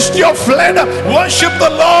 amidst your flood, worship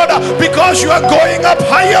the Lord because you are going up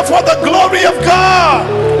higher for the glory of God.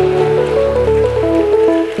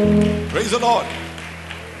 Praise the Lord.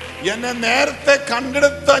 എന്നെ നേരത്തെ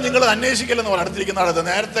കണ്ടെടുത്ത് നിങ്ങൾ അന്വേഷിക്കില്ലെന്ന് പറയാം. അടുത്തിരിക്കുന്ന ആളത്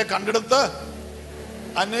നേരത്തെ കണ്ടെടുത്ത്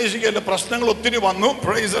അന്വേഷിക്കല്ല. പ്രശ്നങ്ങൾ ഒത്തിരി വന്നു.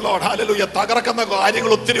 Price the Lord, hallelujah. തകർക്കുന്ന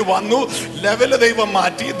കാര്യങ്ങൾ ഒത്തിരി വന്നു. ലെവല് ദൈവം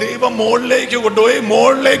മാറ്റി. ദൈവം മുകളിലേക്ക്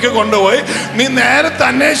കൊണ്ടുപോയി. നീ നേരത്തെ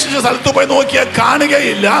അന്വേഷിച്ച സ്ഥലത്ത് പോയി നോക്കിയാൽ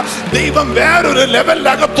കാണുകയില്ല. ദൈവം വേറൊരു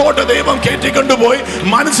ലെവലിനകത്തോട്ട് ദൈവം കയറ്റിക്കൊണ്ടുപോയി.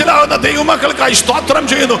 മനസ്സിലാവുന്ന ദൈവമക്കൾക്കായി സ്തോത്രം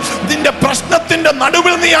ചെയ്യുന്നു. നിന്റെ പ്രശ്നത്തിന്റെ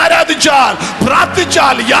നടുവിൽ നീ ആരാധിച്ചാൽ,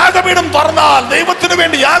 പ്രാർത്ഥിച്ചാൽ, യാഗപീഠം തുറന്നാൽ, ദൈവത്തിന്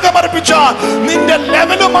വേണ്ടി യാഗമർപ്പിച്ചാൽ, നിന്റെ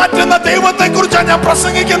ലെവല് മാറ്റുന്ന ദൈവത്തെ കുറിച്ചാണ് ഞാൻ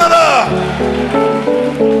പ്രസംഗിക്കുന്നത്.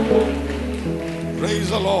 Praise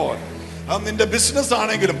the Lord. നിന്റെ ബിസിനസ്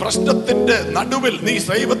ആണെങ്കിലും പ്രശ്നത്തിന്റെ നടുവിൽ നീ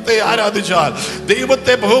ദൈവത്തെ ആരാധിച്ചാൽ,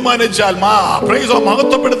 ദൈവത്തെ ബഹുമാനിച്ചാൽ,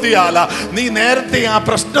 മഹത്വപ്പെടുത്തിയാൽ, നീ നേരത്തെ ആ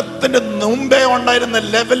പ്രശ്നത്തിന്റെ മുമ്പേ ഉണ്ടായിരുന്ന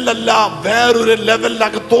ലെവലല്ല, വേറൊരു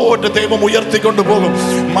ലെവലിനകത്തോട്ട് ദൈവം ഉയർത്തിക്കൊണ്ടു പോകും.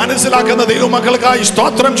 മനസ്സിലാക്കുന്ന ദൈവമക്കൾക്കായി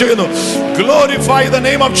സ്തോത്രം ചെയ്യുന്നു. Glorify the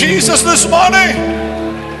name of Jesus this morning.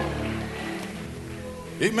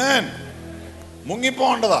 Amen.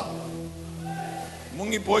 മുങ്ങിപ്പോണ്ടതാ,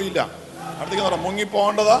 മുങ്ങിപ്പോയില്ല. അടുത്തേക്ക് പറ,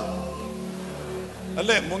 മുങ്ങിപ്പോണ്ടതാ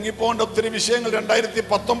അല്ലേ? മുങ്ങിപ്പോണ്ട ഒത്തിരി വിഷയങ്ങൾ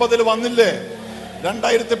 2019 വന്നില്ലേ?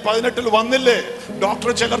 2018 വന്നില്ലേ? ഡോക്ടർ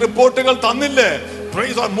ചില റിപ്പോർട്ടുകൾ തന്നില്ലേ?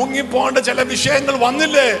 മുങ്ങിപ്പോണ്ട ചില വിഷയങ്ങൾ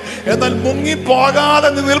വന്നില്ലേ? എന്നാൽ മുങ്ങിപ്പോകാതെ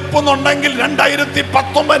നിൽപ്പുന്നുണ്ടെങ്കിൽ,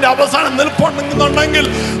 2019 അവസാനം നിൽപ്പുണ്ടെങ്കിൽ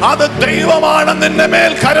അത് ദൈവമാണ് നിന്റെ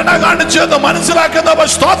മേൽ കരുണ കാണിച്ചതെന്ന് മനസ്സിലാക്കുന്നവർ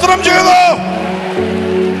സ്തോത്രം ചെയ്തു.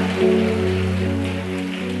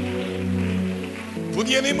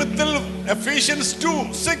 പുതിയ നിയമത്തിൽ Ephesians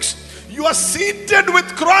 2:6, you are seated with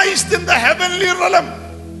Christ in the heavenly realm.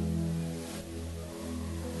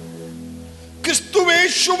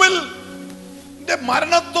 ക്രിസ്തുവേശുവിൽ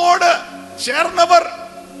മരണത്തോട് ചേർന്നവർ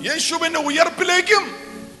യേശുവിന്റെ ഉയർപ്പിലേക്കും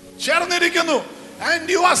ചേർന്നിരിക്കുന്നു. And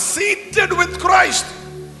you are seated with Christ.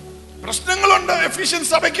 പ്രശ്നങ്ങളുണ്ട് എഫീഷ്യൻ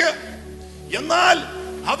സഭയ്ക്ക്, എന്നാൽ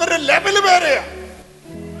അവരുടെ ലെവല് വേറെയാ.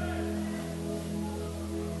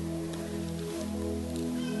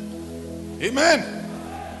 Amen.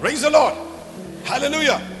 Praise the Lord.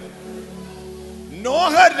 Hallelujah.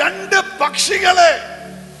 Noah 2 പക്ഷികളെ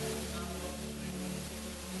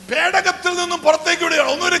പേടകത്തിൽ നിന്നും പുറത്തേക്ക്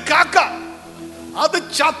വിടുകയാണ്. ഒന്നൊരു കാക്ക, അത്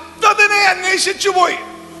ചത്തതിനെ അന്വേഷിച്ചു പോയി.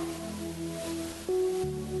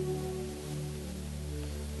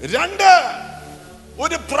 2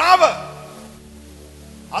 ഒരു പ്രാവ്,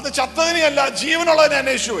 അത് ചത്തതിനെയല്ല ജീവനുള്ളതിനെ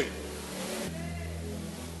അന്വേഷിച്ചു പോയി.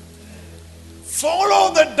 Follow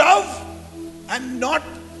the dove and not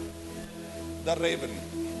the raven.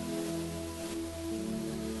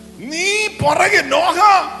 നീ പുറകെ, നോഹ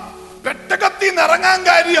പെട്ടകത്തിൽ നിന്ന് ഇറങ്ങാൻ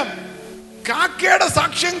കാര്യം കാക്കയുടെ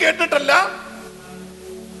സാക്ഷ്യം കേട്ടിട്ടല്ല,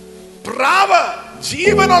 പ്രാവ്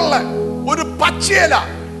ജീവനുള്ള ഒരു പച്ചയില,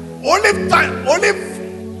 ഒലിവ്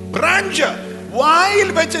ബ്രാഞ്ച് വായിൽ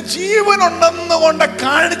വെച്ച് ജീവനുണ്ടെന്ന് കൊണ്ട്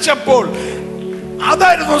കാണിച്ചപ്പോൾ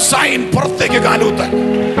അതായിരുന്നു സൈൻ പുറത്തേക്ക് കാലൂത്താൻ.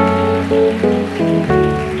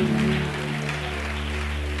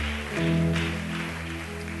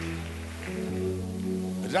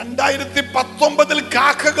 2019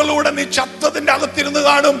 കാക്കകളൂടെ നീ ചത്തതിന്റെ അകത്തിരുന്ന്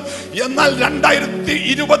കാണും. എന്നാൽ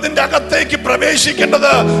 2020 അകത്തേക്ക്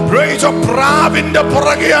പ്രവേശിക്കേണ്ടത് പ്രാവിന്റെ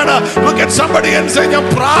പുറകെയാണ്. ഞാൻ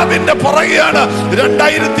പ്രാവിന്റെ പുറകെയാണ്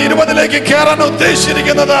 2020 കയറാൻ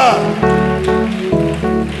ഉദ്ദേശിച്ചിരിക്കുന്നത്.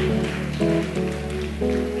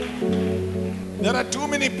 There are too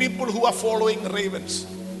many people who are following ravens.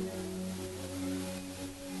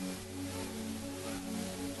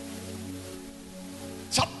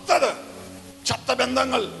 ചത്ത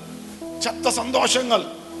ബന്ധങ്ങൾ, ചത്ത സന്തോഷങ്ങൾ,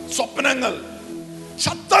 സ്വപ്നങ്ങൾ,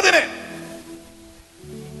 ചത്തതിനെ.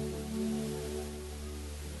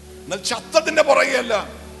 ചത്തതിന്റെ പുറകെയല്ല,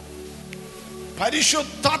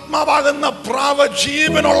 പരിശുദ്ധാത്മാവാകുന്ന പ്രാവ്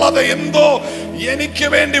ജീവനുള്ളത് എന്തോ എനിക്ക്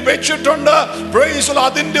വേണ്ടി വെച്ചിട്ടുണ്ട്.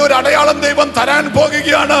 അതിന്റെ ഒരു അടയാളം ദൈവം തരാൻ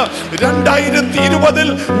പോകുകയാണ്. 2020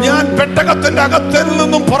 ഞാൻ പെട്ടകത്തിന്റെ അകത്തിൽ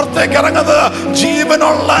നിന്നും പുറത്തേക്ക് ഇറങ്ങുന്നത്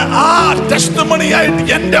ജീവനുള്ള ആ ടെസ്റ്റിമണിയായിട്ട്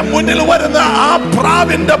എന്റെ മുന്നിൽ വരുന്ന ആ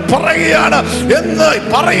പ്രാവിന്റെ പുറകെയാണ് എന്ന്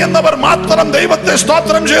പറയുന്നവർ മാത്രം ദൈവത്തെ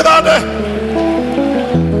സ്തോത്രം ചെയ്താൽ.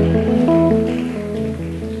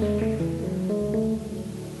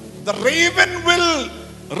 The raven will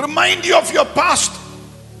remind you of your past.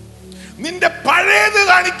 നിന്റെ പഴയത്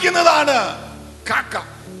കാണിക്കുന്നതാണ് കാക്ക,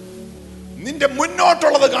 നിന്റെ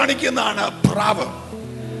മുന്നോട്ടുള്ളത് കാണിക്കുന്നതാണ് പ്രാവ്.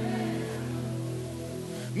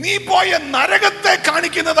 നീ പോയ നരകത്തെ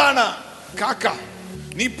കാണിക്കുന്നതാണ് കാക്ക,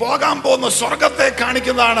 നീ പോകാൻ പോകുന്ന സ്വർഗത്തെ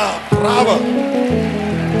കാണിക്കുന്നതാണ് പ്രാവ്.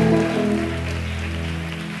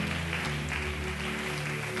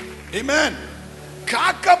 ആമേൻ.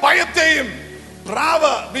 കാക്ക ഭയത്തെയും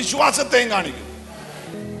പ്രാവ് വിശ്വാസത്തെയും കാണിക്കും.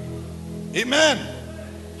 ആമേൻ.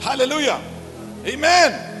 Hallelujah.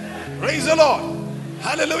 Amen. Price the Lord.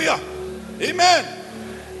 Hallelujah. ആമേൻ.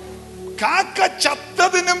 കാക്ക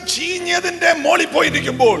ചത്തതിനും ചീഞ്ഞതിന്റെ മോളിൽ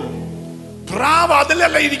പോയിരിക്കുമ്പോൾ പ്രാവ്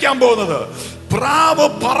അതിലല്ല ഇരിക്കാൻ പോകുന്നത്. പ്രാവ്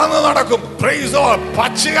പറന്ന് നടക്കും. Praise the Lord.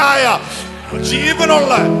 പച്ചയായ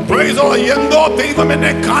ജീവനുള്ള എന്തോ ദൈവം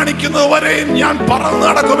എന്നെ കാണിക്കുന്നത് വരെയും ഞാൻ പറന്ന്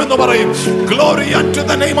നടക്കുമെന്ന് പറയും. Glory unto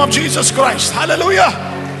the name of Jesus Christ. Hallelujah.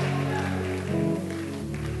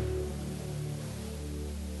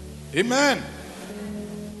 Amen.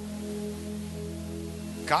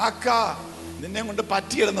 കാക്ക നിന്നെ കൊണ്ട്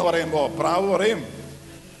പറ്റിയെന്ന് പറയുമ്പോ പ്രാവ് പറയും,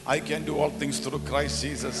 I can do all things through Christ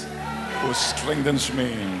Jesus who strengthens me.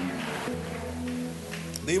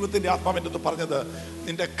 ദൈവത്തിന്റെ ആത്മാവിന്റെ അടുത്ത് പറഞ്ഞത്,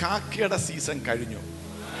 നിന്റെ കാക്കയുടെ സീസൺ കഴിഞ്ഞു.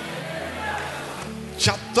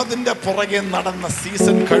 ചത്തതിന്റെ പുറകെ നടന്ന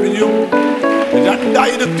സീസൺ കഴിഞ്ഞു.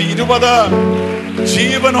 2020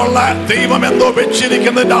 ജീവനുള്ള ദൈവം എന്തോ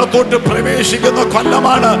വെച്ചിരിക്കുന്നതിന്റെ അകത്തോട്ട് പ്രവേശിക്കുന്ന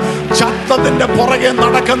കൊല്ലമാണ്. ചത്തതിന്റെ പുറകെ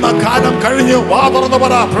നടക്കുന്ന കാലം കഴിഞ്ഞു. വാ തുറന്ന്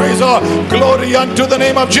പറ, price the Lord. Glory unto the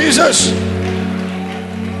name of Jesus.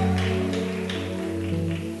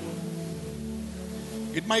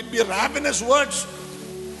 It might be ravenous words.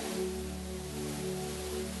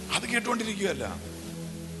 അത് കേട്ടുകൊണ്ടിരിക്കുകയല്ല,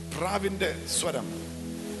 പ്രാവിന്റെ സ്വരം,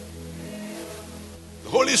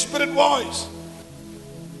 ഹോളി സ്പിരിറ്റ് വോയിസ്.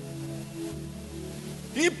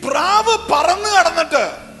 ഈ പ്രാവ് പറന്നു കടന്നിട്ട്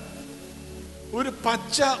ഒരു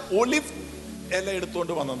പച്ച ഒലിവ് ഇല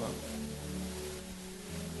എടുത്തുകൊണ്ട് വന്നെന്ന്.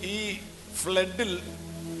 ഈ ഫ്ലഡിൽ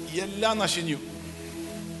എല്ലാം നശിഞ്ഞു.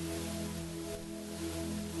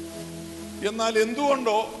 എന്നാൽ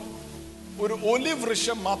എന്തുകൊണ്ടോ ഒരു ഒലിവ്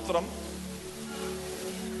വൃക്ഷം മാത്രം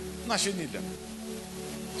നശിഞ്ഞില്ല.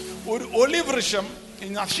 ഒരു ഒലിവ് വൃക്ഷം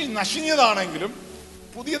നശിഞ്ഞതാണെങ്കിലും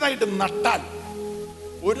പുതിയതായിട്ട് നട്ടാൽ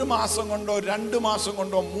 1 മാസം കൊണ്ടോ 2 മാസം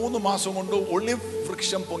കൊണ്ടോ 3 മാസം കൊണ്ടോ ഒലിവ്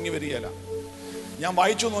വൃക്ഷം പൊങ്ങി വരികയില്ല. ഞാൻ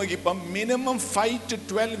വായിച്ചു നോക്കിയപ്പം മിനിമം 5 to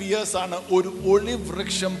 12 years ആണ് ഒരു ഒലിവ്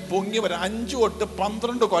വൃക്ഷം പൊങ്ങി വരാൻ. 5 തൊട്ട്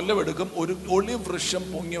 12 കൊല്ലം എടുക്കും ഒരു ഒലിവ് വൃക്ഷം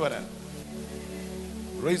പൊങ്ങി വരാൻ.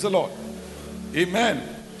 Praise the Lord. Amen.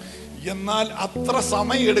 എന്നാൽ അത്ര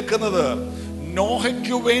സമയം എടുക്കുന്നത്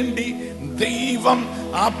നോഹയ്ക്ക് വേണ്ടി ദൈവം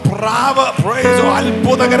ആ പ്രാവ്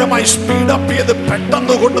അത്ഭുതകരമായി സ്പീഡപ്പ് ചെയ്ത്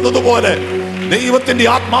പെട്ടെന്ന് കൊണ്ടുവന്നതുപോലെ ദൈവത്തിന്റെ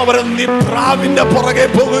ആത്മാവരെ നീ പ്രാവിന്റെ പുറകെ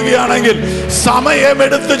പോകുകയാണെങ്കിൽ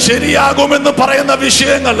സമയമെടുത്ത് ശരിയാകുമെന്ന് പറയുന്ന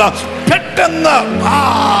വിഷയങ്ങളല്ല, പെട്ടെന്ന്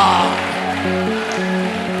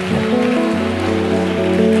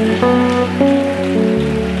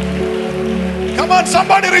Come on,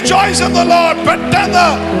 somebody rejoice in the Lord. പെട്ടെന്ന്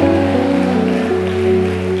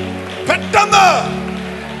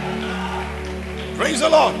Praise the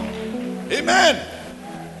Lord. Amen.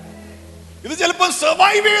 ഇത് ചിലപ്പോൾ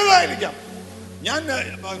സർവൈവ് ചെയ്തതായിരിക്കാം. ഞാൻ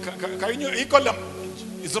കഴിഞ്ഞ ഈ കൊല്ലം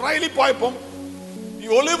ഇസ്രായേലിൽ പോയപ്പം ഈ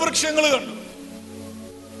ഒലിവ് വൃക്ഷങ്ങൾ കണ്ടു.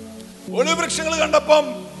 ഒലിവ് വൃക്ഷങ്ങൾ കണ്ടപ്പം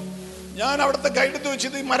ഞാൻ അവിടുത്തെ ഗൈഡ്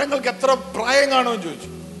ചോദിച്ചത് ഈ മരങ്ങൾക്ക് എത്ര പ്രായം കാണുമെന്ന് ചോദിച്ചു.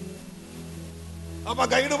 അപ്പൊ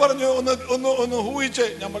ഗൈഡ് പറഞ്ഞു ഒന്ന് ഊഹിച്ച്.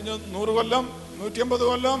 ഞാൻ പറഞ്ഞു 100 കൊല്ലം, 150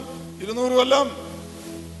 കൊല്ലം, 200 കൊല്ലം.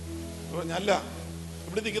 അല്ല,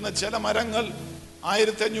 ഇവിടെ നിൽക്കുന്ന ചില മരങ്ങൾ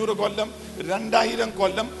 1500 കൊല്ലം, 2000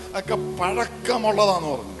 കൊല്ലം ഒക്കെ പഴക്കമുള്ളതാന്ന്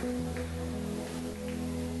പറഞ്ഞു.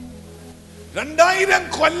 2000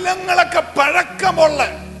 കൊല്ലങ്ങളൊക്കെ പഴക്കമുള്ള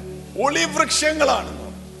ഒലിവ് വൃക്ഷങ്ങളാണ്.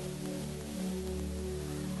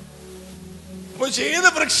 അപ്പൊ ഏത്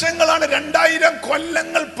വൃക്ഷങ്ങളാണ് 2000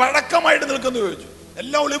 കൊല്ലങ്ങൾ പഴക്കമായിട്ട് നിൽക്കുന്നത് ചോദിച്ചു.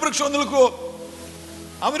 എല്ലാ ഒലിവ് വൃക്ഷവും നിൽക്കുവോ?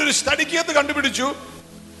 അവരൊരു സ്റ്റഡിക്കകത്ത് കണ്ടുപിടിച്ചു,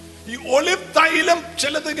 ഈ ഒലിവ് തൈലം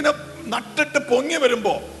ചിലത് ഇങ്ങനെ നട്ടിട്ട് പൊങ്ങി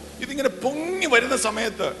വരുമ്പോ, ഇതിങ്ങനെ പൊങ്ങി വരുന്ന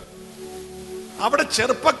സമയത്ത് അവിടെ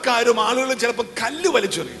ചെറുപ്പക്കാരും ആളുകളും ചിലപ്പോൾ കല്ല്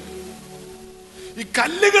വലിച്ചെറിയും. ഈ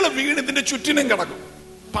കല്ലുകൾ വീണ് ഇതിന്റെ ചുറ്റിനും കിടക്കും,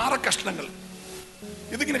 പാറക്കഷ്ണങ്ങൾ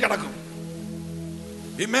ഇതിങ്ങനെ കിടക്കും.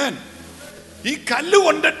 ആമേൻ. ഈ കല്ല്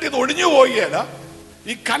കൊണ്ടിട്ട് ഇത് ഒടിഞ്ഞു പോവുകയല്ല,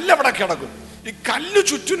 ഈ കല്ല് അവിടെ കിടക്കും. ഈ കല്ല്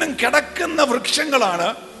ചുറ്റിനും കിടക്കുന്ന വൃക്ഷങ്ങളാണ്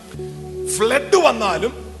ഫ്ലഡ്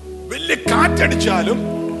വന്നാലും വലിയ കാറ്റടിച്ചാലും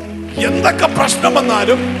എന്തൊക്കെ പ്രശ്നം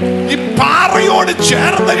വന്നാലും ഈ പാറയോട്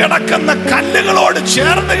ചേർന്ന് കിടക്കുന്ന, കല്ലുകളോട്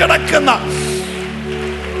ചേർന്ന് കിടക്കുന്ന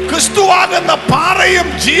ക്രിസ്തുവാകുന്ന പാറയും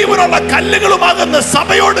ജീവനുള്ള കല്ലുകളുമാകുന്ന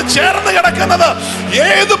സഭയോട് ചേർന്ന് കിടക്കുന്നത്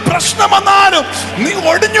ഏത് പ്രശ്നം വന്നാലും നീ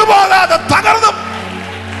ഒടിഞ്ഞു പോകാതെ തകർന്നു.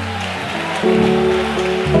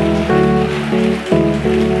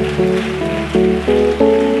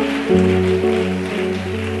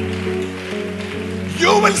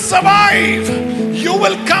 You will survive. You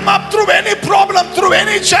will come up through any problem, through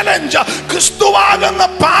any challenge. ക്രിസ്തുവാകുന്ന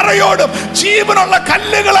പാറയോടും ജീവനുള്ള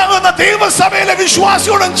കല്ലുകളാകുന്ന ദൈവസഭയിലെ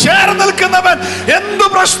വിശ്വാസിയോടും ചേർന്ന് നിൽക്കുന്നവൻ എന്ത്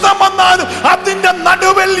പ്രശ്നം വന്നാലും അതിന്റെ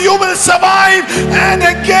നടുവിൽ you will survive, and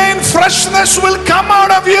again freshness will come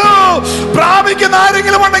out of you. പ്രാപിക്കുന്ന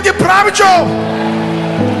ആരെങ്കിലും ഉണ്ടെങ്കിൽ പ്രാപിച്ചോ.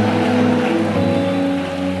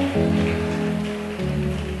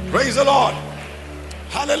 Praise the Lord.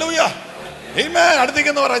 Hallelujah. Amen.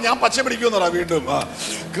 അടുത്തേക്കെന്ന് പറയാം, ഞാൻ പച്ച പിടിക്കുമെന്ന് പറയാം. വീണ്ടും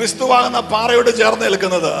ക്രിസ്തുവാകുന്ന പാറയോട് ചേർന്ന്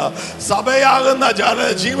നിൽക്കുന്നത്, സഭയാകുന്ന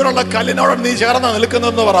ജീവനുള്ള കല്ലിനോട് നീ ചേർന്ന്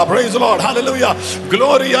നിൽക്കുന്നതെന്ന് പറ. Praise the Lord. Hallelujah.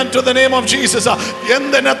 Glory unto the name of Jesus.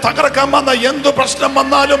 എന്തിനെ തകർക്കാൻ വന്ന എന്ത് പ്രശ്നം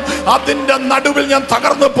വന്നാലും അതിന്റെ നടുവിൽ ഞാൻ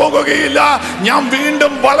തകർന്നു പോകുകയില്ല. ഞാൻ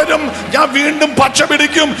വീണ്ടും വളരും, ഞാൻ വീണ്ടും പച്ച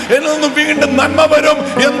പിടിക്കും, എന്നിൽ നിന്ന് വീണ്ടും നന്മ വരും,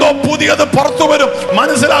 എന്തോ പുതിയത് പുറത്തു വരും.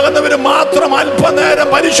 മനസ്സിലാകുന്നവര് മാത്രം അല്പനേരം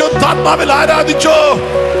പരിശുദ്ധാത്മാവിൽ ആരാധിച്ചോ.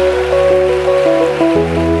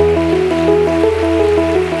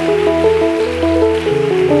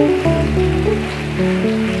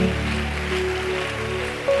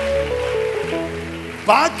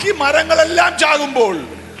 ബാക്കി മരങ്ങളെല്ലാം ചാകുമ്പോൾ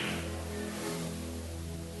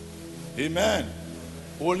ആമേൻ,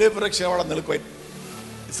 ഒലിവ് വൃക്ഷം അവിടെ നിൽക്കും.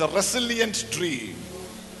 It's a resilient tree.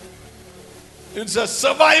 It's a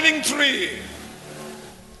surviving tree.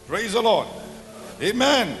 Praise the Lord.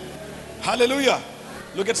 Amen. Hallelujah.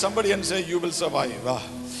 Look at somebody and say, you will survive.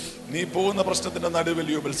 നീ പോകുന്ന പ്രശ്നത്തിന്റെ നടുവിൽ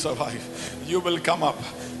you will survive. You will come up.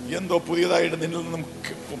 എന്തോ പുതിയതായിട്ട് നിന്നിൽ നിന്നും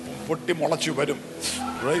പൊട്ടി മുളച്ചു വരും.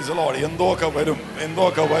 Praise the Lord. എന്തൊക്കെ വരും,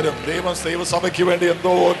 എന്തൊക്കെ വരും. ദൈവസഭയ്ക്ക് വേണ്ടി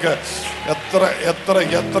എന്തൊക്കെ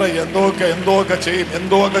എന്തൊക്കെ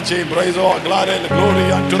ചെയ്യും. Praise the Lord. Glory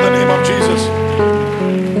unto the name of Jesus.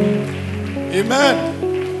 Amen.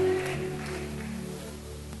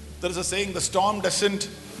 There is a saying, the storm doesn't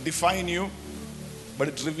define you, but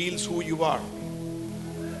it reveals who you are.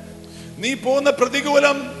 നീ പോകുന്ന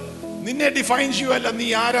പ്രതികൂലം നിന്നെ ഡിഫൈൻ ചെയ്യുകയല്ല, നീ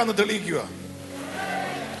ആരാന്ന് തെളിയിക്കുക.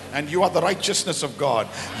 And you are the righteousness of God.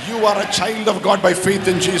 You are a child of God by faith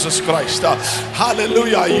in Jesus Christ.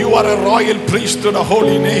 Hallelujah. You are a royal priesthood, a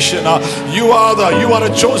holy nation. You are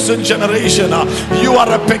a chosen generation. You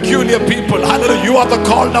are a peculiar people. Hallelujah. You are the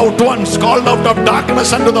called out ones, called out of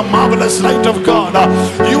darkness unto the marvelous light of God.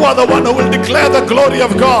 You are the one who will declare the glory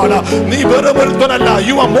of God.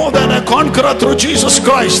 You are more than a conqueror through Jesus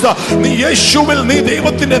Christ. നീ യേശുവിൽ നീ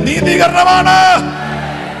ദൈവത്തിന്റെ നീതീകരണമാണ്.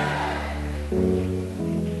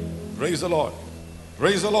 Praise the Lord.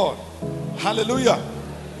 Praise the Lord. Hallelujah.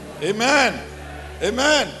 Amen.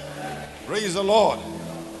 Amen. Praise the Lord.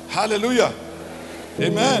 Hallelujah.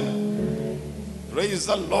 Amen. Praise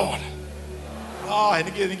the Lord.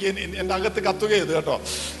 എനിക്ക് എൻ്റെ അകത്ത് കത്തുകയത് കേട്ടോ.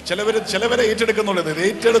 ചിലവരെ ഏറ്റെടുക്കുന്നുള്ളത്.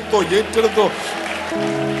 ഏറ്റെടുത്തോ.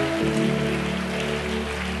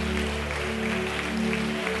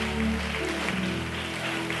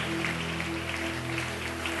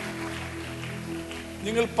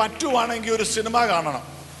 നിങ്ങൾ പറ്റുവാണെങ്കിൽ ഒരു സിനിമ കാണണം.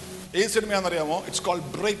 ഏത് സിനിമയാണെന്നറിയാമോ? It's called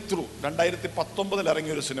break through. 2019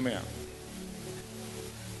 ഇറങ്ങിയ ഒരു സിനിമയാണ്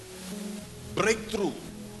ബ്രേക്ക് ത്രൂ.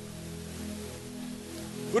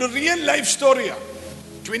 ഒരു real life സ്റ്റോറിയാ.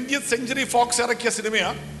 20th century Fox ഇറക്കിയ സിനിമയാ.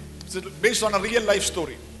 Based on A real life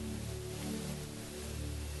story.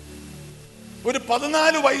 ഒരു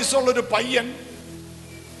 14 വയസ്സുള്ള ഒരു പയ്യൻ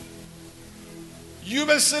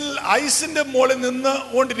US-ൽ ഐസിന്റെ മുകളിൽ നിന്ന്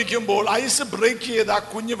കൊണ്ടിരിക്കുമ്പോൾ ഐസ് ബ്രേക്ക് ചെയ്ത് ആ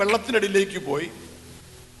കുഞ്ഞ് വെള്ളത്തിനടിയിലേക്ക് പോയി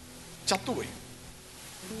ചത്തുപോയി.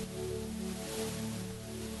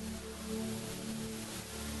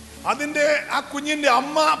 അതിന്റെ ആ കുഞ്ഞിന്റെ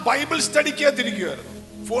അമ്മ ബൈബിൾ സ്റ്റഡിക്കകത്തിരിക്കുകയായിരുന്നു.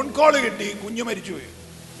 ഫോൺ കോൾ കിട്ടി, കുഞ്ഞ് മരിച്ചുപോയി.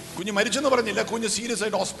 കുഞ്ഞ് മരിച്ചെന്ന് പറഞ്ഞില്ല, കുഞ്ഞ് സീരിയസ്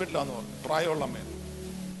ആയിട്ട് ഹോസ്പിറ്റലാന്ന് പറഞ്ഞു. പ്രായമുള്ള അമ്മ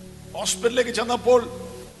ഹോസ്പിറ്റലിലേക്ക് ചെന്നപ്പോൾ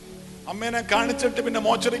അമ്മേനെ കാണിച്ചിട്ട് പിന്നെ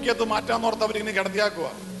മോച്ചറിക്കകത്ത് മാറ്റാന്നോർത്ത് അവരിങ്ങനെ കിടത്തിയാക്കുക.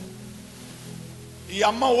 ഈ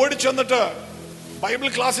അമ്മ ഓടിച്ചെന്നിട്ട് ബൈബിൾ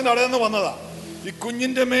ക്ലാസ്സിന്റെ അവിടെ നിന്ന് വന്നതാ. ഈ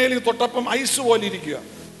കുഞ്ഞിന്റെ മേൽ തൊട്ടപ്പം ഐസ് പോലെ ഇരിക്കുക.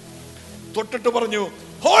 തൊട്ടിട്ട് പറഞ്ഞു,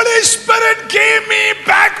 Holy Spirit give me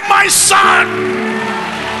back my son.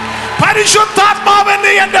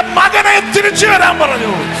 പരിശുദ്ധാത്മാവെന്നെ എന്റെ മകനെ തിരിച്ചു വരാൻ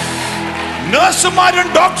പറഞ്ഞു. നഴ്സുമാരും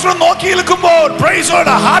ഡോക്ടറും നോക്കി നിൽക്കുമ്പോൾ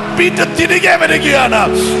ഹാർട്ട് ബീറ്റ് തിരികെ വരികയാണ്,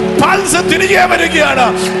 പൾസ് തിരികെ വരികയാണ്.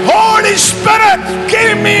 Holy Spirit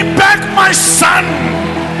give me back my son.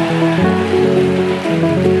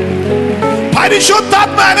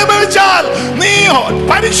 പരിശുദ്ധാത്മ അനുഭവിച്ചാൽ, നീ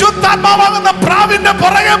പരിശുദ്ധാത്മാവാകുന്ന പ്രാവിന്റെ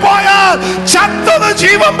പുറകെ പോയാൽ ചത്തത്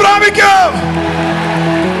ജീവൻ പ്രാപിക്കും.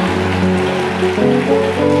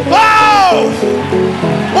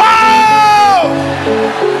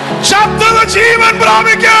 ചത്തത് ജീവൻ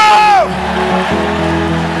പ്രാപിക്കും.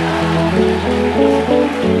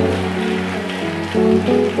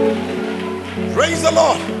 Praise the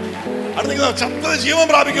Lord. ചത്തത് ജീവൻ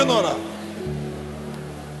പ്രാപിക്കും എന്ന് പറ.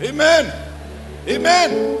 Amen. Amen.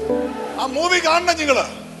 ആ മൂവി കാണണം നിങ്ങള്.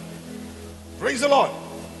 Praise the Lord.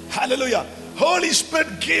 Hallelujah. Holy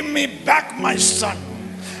Spirit give me back my son.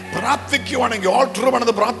 പ്രാർത്ഥിക്കുവാണെങ്കിൽ, ഓൾട്ടർ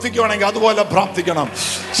പണിത് പ്രാർത്ഥിക്കുവാണെങ്കിൽ അതുപോലെ പ്രാർത്ഥിക്കണം.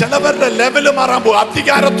 ചിലവരുടെ ലെവല് മാറാൻ പോകും.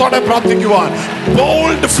 അധികാരത്തോടെ പ്രാർത്ഥിക്കുവാൻ.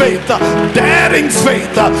 Bold faith, daring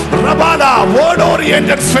faith, word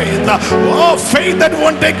oriented faith, faith that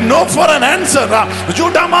won't take no for an answer.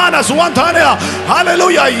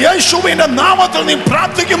 Hallelujah. യേശുവിന്റെ നാമത്തിൽ നീ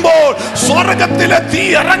പ്രാർത്ഥിക്കുമ്പോൾ സ്വർഗ്ഗത്തിലെ തീ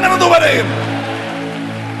ഇറങ്ങുന്നത് വരെ.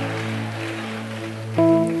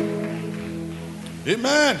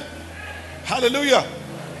 Amen. Hallelujah.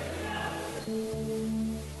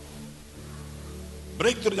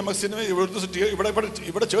 Break through. നമുക്ക് സിനിമ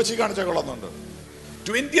ഇവിടെ ചേർച്ചിൽ കാണിച്ചാൽ കൊള്ളുന്നുണ്ട്.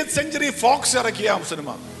 20th സെഞ്ചുറി ഫോക്സ് ഇറക്കിയ cinema,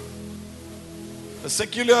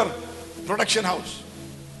 secular production house.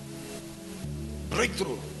 Break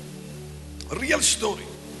through, real story.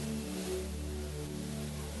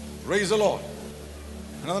 Price the Lord.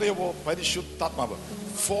 എന്നറിയാമോ? പരിശുദ്ധാത്മാവ്.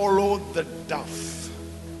 Follow the Dove,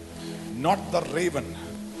 not the raven.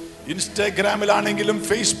 ഇൻസ്റ്റാഗ്രാമിലാണെങ്കിലും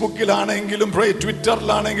ഫേസ്ബുക്കിലാണെങ്കിലും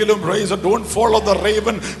ട്വിറ്ററിലാണെങ്കിലും don't follow the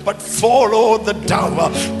raven but follow the dove.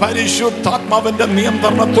 പരിശുദ്ധാത്മാവിന്റെ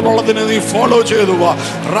നിയന്ത്രണത്തിലുള്ളതിനെ നീ ഫോളോ ചെയ്തു.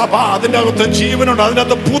 അതിന്റെ അകത്ത് ജീവനുണ്ട്, അതിന്റെ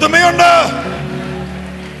അകത്ത് പുതുമയുണ്ട്.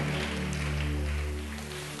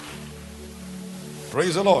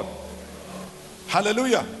 Praise the Lord.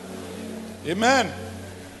 Hallelujah. Amen.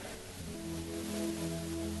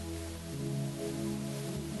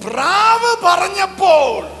 പ്രാവ്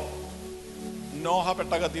പറഞ്ഞപ്പോൾ നോഹ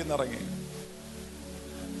പെട്ടകത്തിൽ നിന്നിറങ്ങി.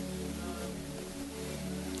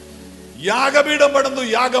 യാഗപീഠം പണിതു,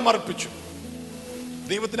 യാഗമർപ്പിച്ചു.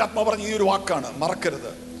 ദൈവത്തിന്റെ ആത്മാവ് പറഞ്ഞ ഈ ഒരു വാക്കാണ്,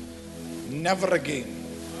 മറക്കരുത്. Never again.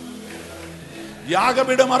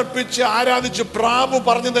 യാഗപീഠം അർപ്പിച്ച് ആരാധിച്ച് പ്രാവ്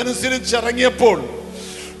പറഞ്ഞതനുസരിച്ച് ഇറങ്ങിയപ്പോൾ,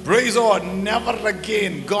 praise God, never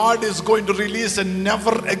again. God is going to release a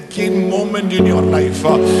never again moment in your life.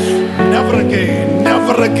 Never again,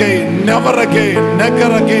 never again, never again, never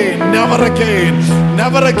again, never again,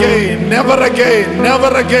 never again, never again,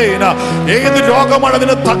 never again. ഏത് രോഗമാണ്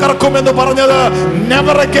അതിനെ തകർക്കുമെന്ന് പറഞ്ഞത്?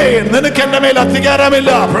 never again. നിനക്ക് എന്റെ മേൽ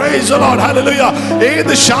അധികാരമില്ല. Praise the Lord. Hallelujah.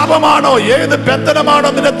 ഏത് ശാപമാണോ, ഏത് ബന്ധനമാണോ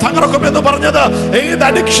അതിനെ തകർക്കുമെന്ന് പറഞ്ഞത്? ഏത്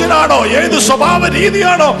അഡിക്ഷൻ ആണോ, ഏത് സ്വഭാവ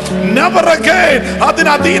രീതിയാണോ, never again.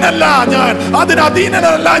 അതിനല്ല ഞാൻ,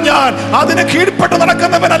 അതിനധീനനല്ല ഞാൻ, അതിന് കീഴ്പ്പെട്ട്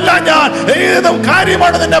നടക്കുന്നവനല്ല ഞാൻ. ഏത്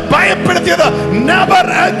കാര്യമാണ് നിന്നെ ഭയപ്പെടുത്തിയത്? Never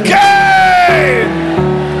again.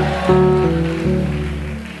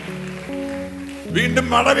 വീണ്ടും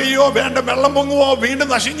മഴ പെയ്യോ, വേണ്ട വെള്ളം പൊങ്ങുവോ, വീണ്ടും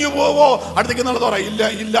നശിഞ്ഞു പോവോ, അടുത്തേക്ക് നടന്നു പറയാം, ഇല്ല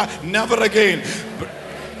ഇല്ല, നെവർ അഗൈൻ.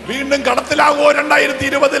 വീണ്ടും കടത്തിലാകുവോ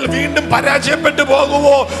 2020, വീണ്ടും പരാജയപ്പെട്ടു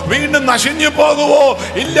പോകുവോ, വീണ്ടും നശിഞ്ഞു പോകുവോ,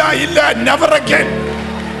 ഇല്ല ഇല്ല, never again.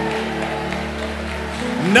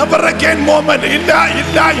 Never again moment. ഇല്ല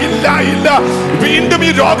ഇല്ല ഇല്ല ഇല്ല. വീണ്ടും ഈ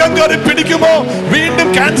രോഗം കയറി പിടിക്കുമോ? വീണ്ടും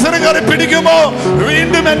ക്യാൻസർ കയറി പിടിക്കുമോ?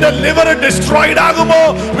 വീണ്ടും എന്റെ ലിവർ ഡിസ്ട്രോയിഡ് ആകുമോ?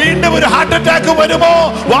 വീണ്ടും ഒരു ഹാർട്ട് അറ്റാക്ക് വരുമോ?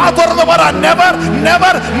 വാ തുറന്ന് പറ, നെവർ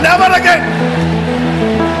നെവർ നെവർ അഗൈൻ.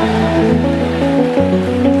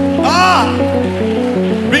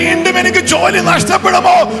 വീണ്ടും എനിക്ക് ജോലി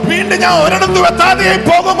നഷ്ടപ്പെടുമോ? വീണ്ടും ഞാൻ ഒരിടത്തും എത്താതെയായി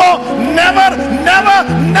പോകുമോ? Never never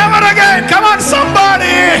never again. Come on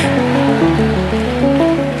somebody.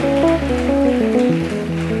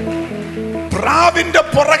 പ്രാവിന്റെ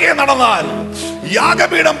പുറകെ നടന്നാൽ,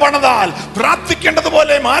 യാഗപീഠം പണിതാൽ,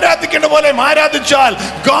 പ്രാർത്ഥിക്കേണ്ടതുപോലെ ആരാധിക്കേണ്ടതുപോലെ ആരാധിച്ചാൽ,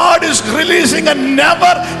 God is releasing a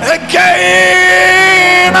never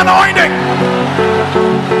again anointing.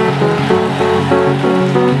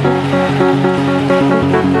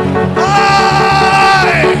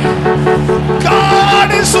 God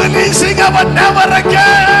is releasing a never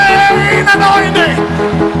again anointing.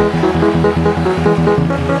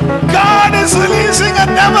 God is releasing a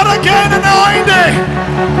never again anointing.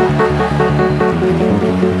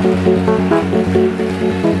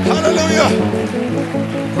 Hallelujah.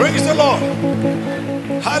 Praise the Lord.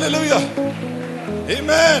 Hallelujah.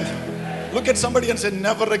 Amen. Look at somebody and say,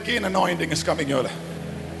 never again anointing is coming your way.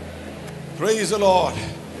 Praise the Lord.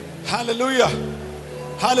 Hallelujah.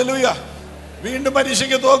 Hallelujah. വീണ്ടും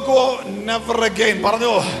പരീക്ഷയ്ക്ക് തോക്കുവോ? Never again.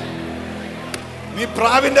 പറഞ്ഞോ, നീ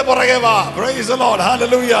പ്രാവിന്റെ പുറകെ വാ. Praise the Lord.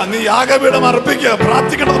 Hallelujah. നീ യാഗപീഠം അർപ്പിക്കുക,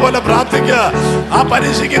 പ്രാർത്ഥിക്കുന്നതുപോലെ പ്രാർത്ഥിക്കുക. ആ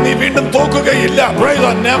പരീക്ഷയ്ക്ക് നീ വീണ്ടും തോക്കുകയില്ല. Praise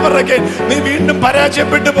the never again. നീ വീണ്ടും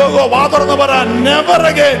പരാജയപ്പെട്ടു പോകുമോ? വാ തുറന്ന് പറ, നെവർ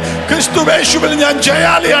അഗൈൻ. ക്രിസ്തുയേശുവിൽ ഞാൻ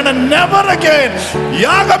ജയാളിയാണ്. Never again.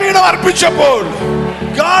 യാഗപീഠം അർപ്പിച്ചപ്പോൾ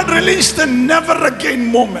God released the never again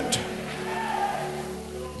moment.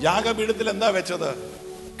 യാഗപീഠത്തിൽ എന്താ വെച്ചത്?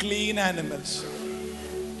 Clean animals.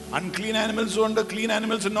 അൺക്ലീൻ ആനിമൽസും ഉണ്ട്, ക്ലീൻ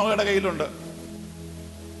ആനിമൽസും നോയുടെ കയ്യിലുണ്ട്.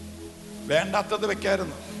 വേണ്ടാത്തത്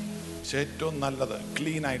വെക്കായിരുന്നു, പക്ഷെ ഏറ്റവും നല്ലത്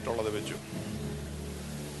ക്ലീൻ ആയിട്ടുള്ളത് വെച്ചു.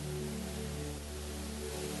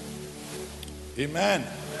 ആമേൻ.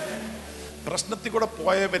 പ്രശ്നത്തിൽ കൂടെ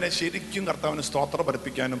പോയവനെ ശരിക്കും കർത്താവിന് സ്തോത്രം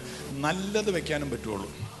പഠിപ്പിക്കാനും നല്ലത് വെക്കാനും പറ്റുള്ളൂ.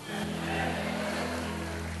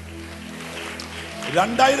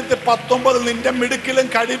 2019 നിന്റെ മിടുക്കിലും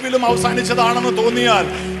കഴിവിലും അവസാനിച്ചതാണെന്ന് തോന്നിയാൽ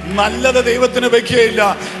നല്ലത് ദൈവത്തിന് വെക്കുകയില്ല.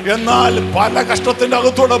 എന്നാൽ പല കഷ്ടത്തിന്റെ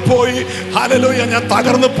അകത്തൂടെ പോയി, ഹല്ലേലൂയ, ഞാൻ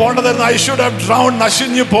തകർന്നു പോകേണ്ടതായിരുന്നു, ഐ ഷുഡ് ഹാവ് ഡ്രൗണ്ട്,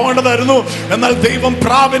 നശിഞ്ഞു പോകേണ്ടതായിരുന്നു. എന്നാൽ ദൈവം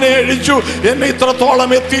പ്രാവിനെ അഴിച്ചു, എന്നെ ഇത്രത്തോളം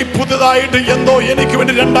എത്തി. പുതുതായിട്ട് എന്തോ എനിക്ക്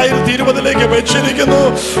വേണ്ടി 2020 വെച്ചിരിക്കുന്നു.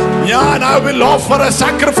 ഞാൻ I will offer A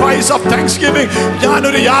sacrifice of Thanksgiving.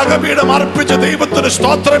 ഞാനൊരു യാഗപീഠം അർപ്പിച്ച് ദൈവത്തിന്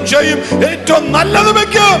സ്തോത്രം ചെയ്യും. ഏറ്റവും നല്ലത്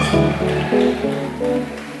വെക്കും.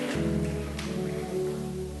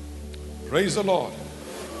 Praise the Lord.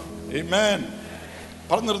 Amen.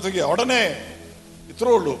 പറഞ്ഞു നിർത്തുക. ഉടനെ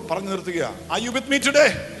ഇത്രേ ഉള്ളൂ, പറഞ്ഞു നിർത്തുക. Are you with me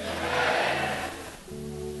today?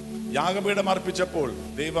 യാഗപീഠം അർപ്പിച്ചപ്പോൾ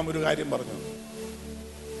ദൈവം ഒരു കാര്യം പറഞ്ഞു.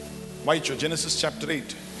 വായിച്ചോ, ജെനസിസ് ചാപ്റ്റർ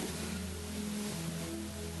 8.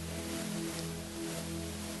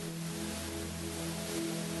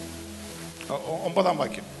 ഒമ്പതാം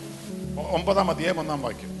വാക്യം, 9-ാം അധ്യായം 1-ാം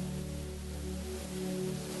വാക്യം.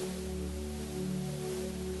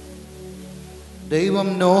 ദൈവം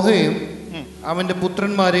നോഹയും അവന്റെ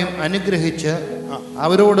പുത്രന്മാരെയും അനുഗ്രഹിച്ച്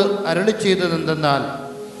അവരോട് അരുളി ചെയ്തതെന്തെന്നാൽ,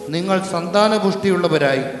 നിങ്ങൾ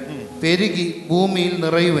സന്താനപുഷ്ടിയുള്ളവരായി പെരുകി ഭൂമിയിൽ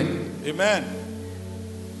നിറയുവൻ. ആമേൻ.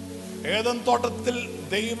 ഏദൻ തോട്ടത്തിൽ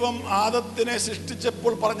ദൈവം ആദത്തിനെ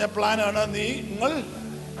സൃഷ്ടിച്ചപ്പോൾ പറഞ്ഞ പ്ലാനാണ്, നിങ്ങൾ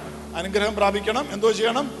അനുഗ്രഹം പ്രാപിക്കണം. എന്തോ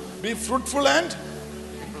ചെയ്യണം? B fruitful and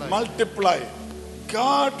multiply.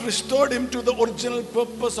 God restored him to the original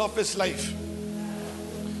purpose of his life.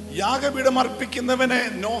 യാഗപീഠം അർപ്പിക്കുന്നവനെ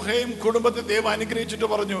നോഹയും കുടുംബത്തെ ദൈവം അനുഗ്രഹിച്ചിട്ട്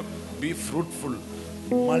പറഞ്ഞു, ബി ഫ്രൂട്ട്ഫുൾ,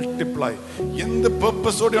 മൾട്ടിപ്ലൈ. എന്ത്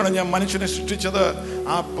പർപ്പസോടെയാണ് ഞാൻ മനുഷ്യനെ സൃഷ്ടിച്ചത്,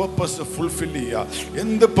 ആ പർപ്പസ് ഫുൾഫിൽ ചെയ്യുക.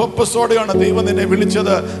 എന്ത് പർപ്പസോടെയാണ് ദൈവം നിന്നെ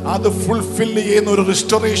വിളിച്ചത്, അത് ഫുൾഫിൽ ചെയ്യുന്ന ഒരു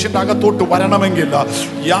റിസ്റ്റോറേഷന്റെ അകത്തോട്ട് വരണമെങ്കിൽ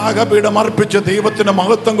യാഗപീഠം അർപ്പിച്ച് ദൈവത്തിന്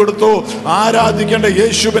മഹത്വം കൊടുത്തു. ആരാധിക്കേണ്ട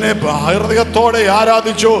യേശുവിനെ ഹൃദയത്തോടെ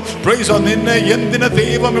ആരാധിച്ചു. പ്രൈസ്. നിന്നെ എന്തിന്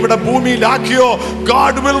ദൈവം ഇവിടെ ഭൂമിയിലാക്കിയോ,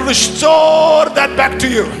 God will restore that back to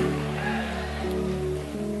you.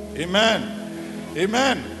 Amen.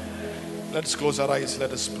 Amen. Let's close our eyes.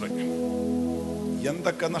 Let us pray.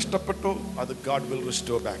 എന്തൊക്കെ നഷ്ടപ്പെട്ടു അത് God will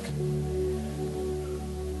restore back.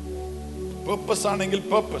 Purpose ആണെങ്കിൽ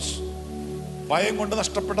purpose, ഭയം കൊണ്ട്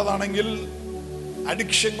നഷ്ടപ്പെട്ടതാണെങ്കിൽ,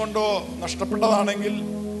 അഡിക്ഷൻ കൊണ്ടോ നഷ്ടപ്പെട്ടതാണെങ്കിൽ,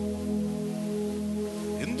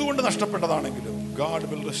 എന്തുകൊണ്ട് നഷ്ടപ്പെട്ടതാണെങ്കിലും God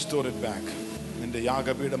will restore it back. നിന്റെ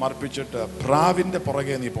യാഗപീഠം അർപ്പിച്ചിട്ട് പ്രാവിന്റെ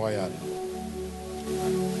പുറകെ നീ പോയാൽ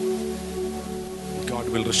God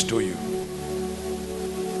will restore you.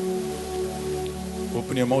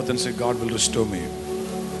 Open your mouth and say, God will restore me.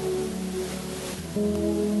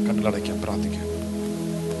 കണ്ണടയ്ക്കാം, പ്രാർത്ഥിക്കാം.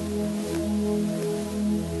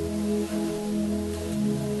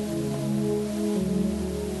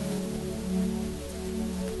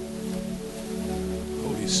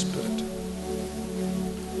 Holy Spirit,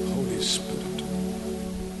 Holy Spirit,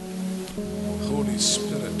 Holy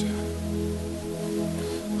Spirit,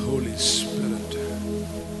 Holy Spirit,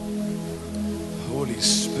 Holy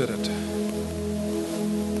Spirit,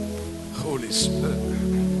 Holy Spirit,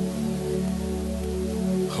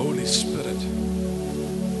 Holy Spirit,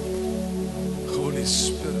 Holy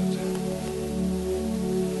Spirit.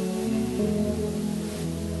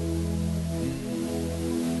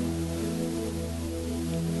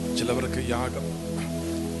 ചിലവർക്ക് യാഗം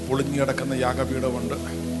പൊളിഞ്ഞു കിടക്കുന്ന യാഗപീഠമുണ്ട്.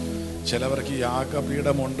 ചിലവർക്ക്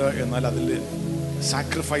യാഗപീഠമുണ്ട്, എന്നാൽ അതിൽ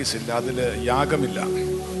സാക്രിഫൈസ് ഇല്ല, അതിൽ യാഗമില്ല.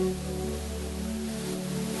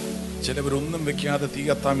 ചിലവരൊന്നും വെക്കാതെ തീ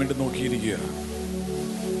കത്താൻ വേണ്ടി നോക്കിയിരിക്കുക.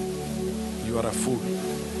 You are a fool.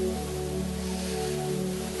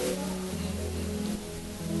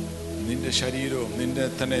 നിന്റെ ശരീരവും നിന്റെ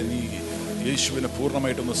തന്നെ നീ യേശുവിനെ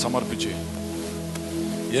പൂർണ്ണമായിട്ടൊന്ന് സമർപ്പിച്ച്,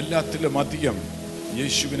 എല്ലാത്തിലും അധികം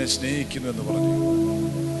യേശുവിനെ സ്നേഹിക്കുന്നു എന്ന് പറഞ്ഞു.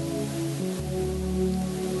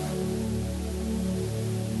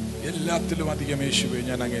 എല്ലാത്തിലും അധികം യേശുവെ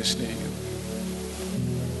ഞാൻ അങ്ങേ സ്നേഹിക്കുന്നു.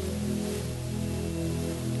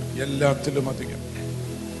 എല്ലാത്തിലും അധികം.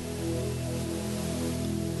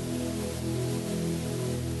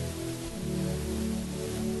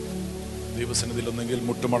 ദൈവസന്നിധിയിൽ ഒന്നെങ്കിൽ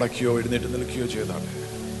മുട്ടുമടക്കിയോ എഴുന്നേറ്റ് നിൽക്കുകയോ ചെയ്താണ്.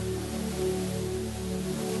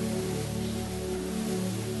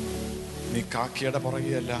 നീ കാക്കയുടെ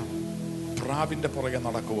പുറകെയല്ല, പ്രാവിന്റെ പുറകെ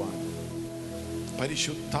നടക്കുവാൻ,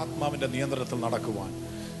 പരിശുദ്ധാത്മാവിന്റെ നിയന്ത്രണത്തിൽ നടക്കുവാൻ,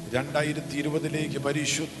 2020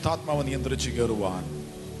 പരിശുദ്ധാത്മാവ് നിയന്ത്രിച്ച് കയറുവാൻ.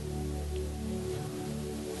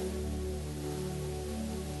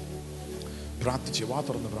 പ്രാർത്ഥിച്ച്, വാ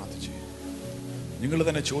തുറന്ന് പ്രാർത്ഥിച്ച്, നിങ്ങൾ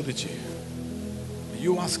തന്നെ ചോദിച്ച്.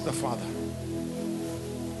 You ask the Father.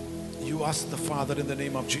 You ask the Father in the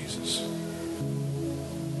name of Jesus.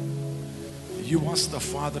 You ask the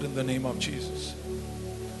Father in the name of Jesus.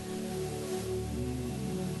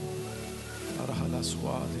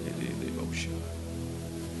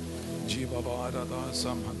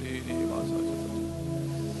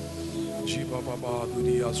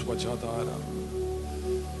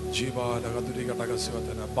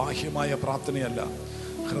 ബാഹ്യമായ പ്രാർത്ഥനയല്ല,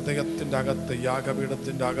 ഹൃദയത്തിൻ്റെ അകത്ത്,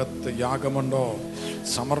 യാഗപീഠത്തിൻ്റെ അകത്ത് യാഗമുണ്ടോ,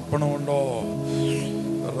 സമർപ്പണമുണ്ടോ?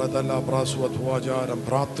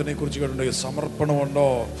 പ്രാർത്ഥനയെ കുറിച്ച് കേട്ടിട്ടുണ്ടെങ്കിൽ സമർപ്പണമുണ്ടോ?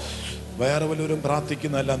 വേറെ വല്ലവരും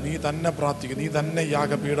പ്രാർത്ഥിക്കുന്നതല്ല, നീ തന്നെ പ്രാർത്ഥിക്കും. നീ തന്നെ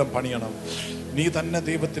യാഗപീഠം പണിയണം, നീ തന്നെ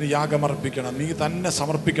ദൈവത്തിന് യാഗമർപ്പിക്കണം, നീ തന്നെ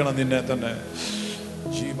സമർപ്പിക്കണം നിന്നെ തന്നെ.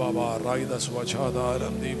 ജീബാബാ റൈദ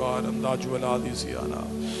സ്വഛാദാരം ദീപാരം ദാജ്വലാദിസിയാന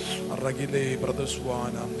റഗിലേ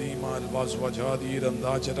പ്രദസ്വാനം ദീമാൽ വാസ്വജാദീരം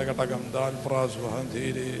ദാചരഘടകം ദാൽ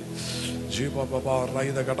പ്രാസ്വഹന്തീരേ ജീബാബാ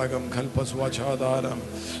റൈദ ഘടകം കൽപസ്വഛാദാരം.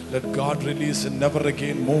 Let God release a never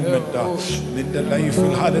again movement. നിന്റെ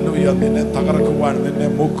ലൈഫിൽ ഹല്ലേലൂയ നിന്നെ തകർക്കുവാൻ, നിന്നെ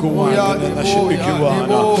മുക്കുവാൻ, നിന്നെ നശിപ്പിക്കുവാൻ.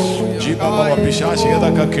 ജീബാബാ പിശാച്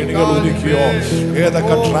ഏതൊക്കെ കെണികൾ ഒരുക്കിയോ,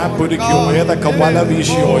 ഏതൊക്കെ ട്രാപ്പ് ഒരുക്കിയോ, ഏതൊക്കെ വല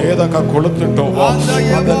വീശിയോ, ഏതൊക്കെ കൊളുത്തിട്ടോ,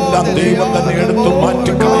 അതെല്ലാം ദൈവം തന്നെ എടുത്തു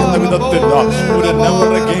മാറ്റിക്കളയുന്ന വിധത്തിൽ ഒരു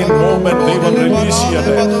നെവർ അഗെയിൻ മൂവ്മെന്റ് ദൈവം റിലീസ്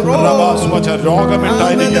ചെയ്യട്ടെ.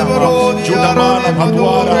 രോഗമിട്ടായിരിക്കാം, ചുടമാന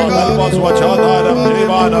ഭദ്വാര നൽവാസ്വചാദാരം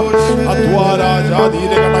ദേവാനം അദ്വാര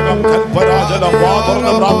ജാതീര ഘടകം കൽപരാജലം.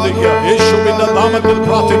 വാതുറന്ന് പ്രാർത്ഥിക്കുക, യേശുവിന്റെ നാമത്തിൽ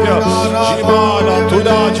പ്രാർത്ഥിക്കുക. ജീവാന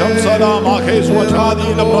തുലാ ജംസല മാഹേ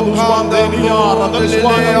സ്വചാദീന പ്രദുസ്വാൻ ദേനിയാ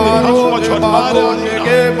റദസ്വാനം ദിഹസ്വചാദാര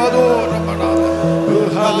യേ ബദോര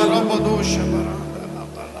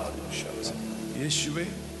യേശുവേ,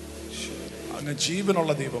 അങ്ങ്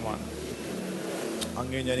ജീവനുള്ള ദൈവമാണ്.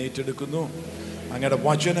 അങ്ങേ ഞാൻ ഏറ്റെടുക്കുന്നു, അങ്ങയുടെ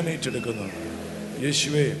വചനം ഏറ്റെടുക്കുന്നു.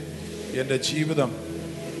 യേശുവേ, എൻ്റെ ജീവിതം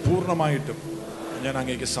പൂർണ്ണമായിട്ടും ഞാൻ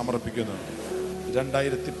അങ്ങേക്ക് സമർപ്പിക്കുന്നു.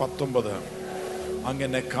 2019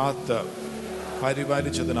 അങ്ങനെ കാത്ത്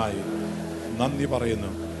പരിപാലിച്ചതിനായി നന്ദി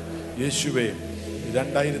പറയുന്നു. യേശുവേ,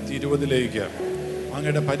 2020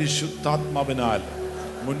 അങ്ങയുടെ പരിശുദ്ധാത്മാവിനാൽ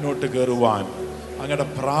മുന്നോട്ട് കയറുവാൻ, അങ്ങയുടെ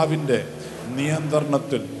പ്രാവിൻ്റെ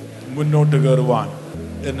നിയന്ത്രണത്തിൽ മുന്നോട്ട് കയറുവാൻ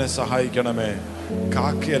എന്നെ സഹായിക്കണമേ.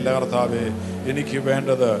 കാക്കയല്ല കർത്താവേ, എനിക്ക്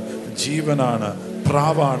വേണ്ടത് ജീവനാണ്,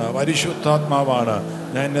 പ്രാവാണ്, പരിശുദ്ധാത്മാവാണ്.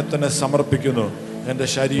 ഞാൻ എന്നെ തന്നെ സമർപ്പിക്കുന്നു. എൻ്റെ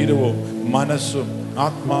ശരീരവും മനസ്സും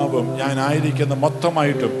ആത്മാവും ഞാനായിരിക്കുന്ന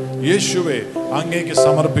മൊത്തമായിട്ടും യേശുവേ അങ്ങേക്ക്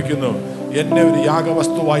സമർപ്പിക്കുന്നു. എന്നെ ഒരു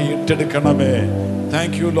യാഗവസ്തുവായി ഏറ്റെടുക്കണമേ.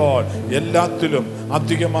 Thank you Lord. എല്ലാത്തിലും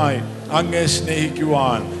അധികമായി അങ്ങേ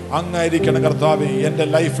സ്നേഹിക്കുവാൻ അങ്ങായിരിക്കണം കർത്താവേ എൻ്റെ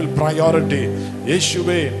ലൈഫിൽ പ്രയോറിറ്റി.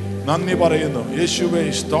 യേശുവേ നന്ദി പറയുന്നു, യേശുവേ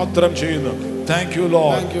സ്തോത്രം ചെയ്യുന്നു. Thank you,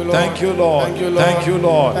 Lord. Thank you, Lord. Thank you, Lord. Thank you, Lord. Thank you,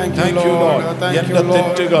 Lord. Thank you, Thank you, Lord. Lord. Thank you, എന്റെ Lord.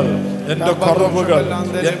 തെറ്റുകൾ, എന്റെ കുറവുകൾ,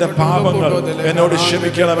 എന്റെ പാപങ്ങൾ എന്നോട്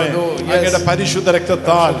ക്ഷമിക്കണമേ. അങ്ങയുടെ പരിശുദ്ധ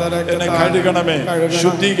രക്തത്താൽ എന്നെ കഴുകണമേ,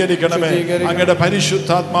 ശുദ്ധീകരിക്കണമേ. അങ്ങയുടെ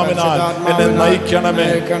പരിശുദ്ധാത്മാവിനാൽ എന്നെ നയിക്കണമേ,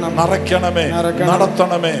 നിറയ്ക്കണമേ,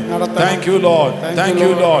 നടത്തണമേ. Thank you, Lord. Thank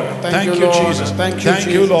you, Lord. Thank you, Jesus. Thank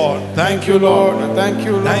you, Lord. Thank you, Lord. Thank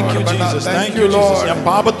you, Lord. Thank you, Jesus. Thank you, Jesus. ഞാൻ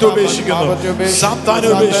പാപത്തെ ഉപേക്ഷിക്കുന്നു, സാത്താനെ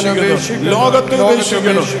ഉപേക്ഷിക്കുന്നു, ലോകത്തെ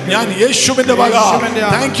ഉപേക്ഷിക്കുന്നു. ഞാൻ യേശുവിന്റെ വക.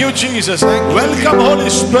 Thank you, Jesus. Welcome,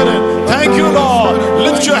 Holy Spirit. Thank you, Lord.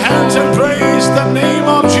 Lift your hands and praise the name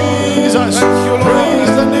of Jesus.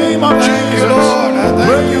 Praise the name of Jesus.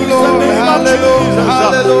 Praise the name of Jesus.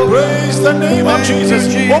 Praise the name of Jesus.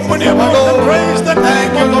 Open your mouth and praise the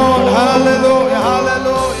name of the Lord. Hallelujah.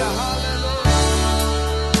 Hallelujah.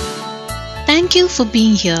 Thank you for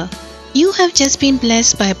being here. You have just been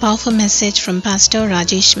blessed by a powerful message from Pastor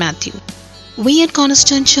Rajesh Matthew. We at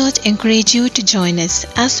Cornerstone Church encourage you to join us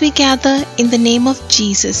as we gather in the name of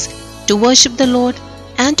Jesus to worship the Lord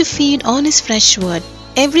and to feed on His fresh word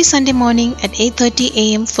every Sunday morning at 8:30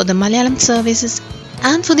 a.m. for the Malayalam services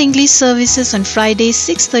and for the English services on Fridays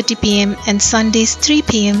 6:30 p.m. and Sundays 3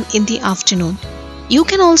 p.m. in the afternoon. You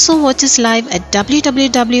can also watch us live at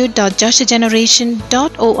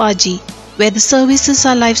www.joshageneration.org, where the services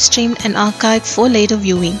are live streamed and archived for later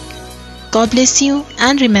viewing. God bless you,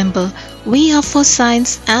 and remember, we are for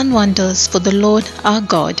signs and wonders for the Lord our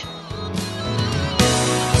God.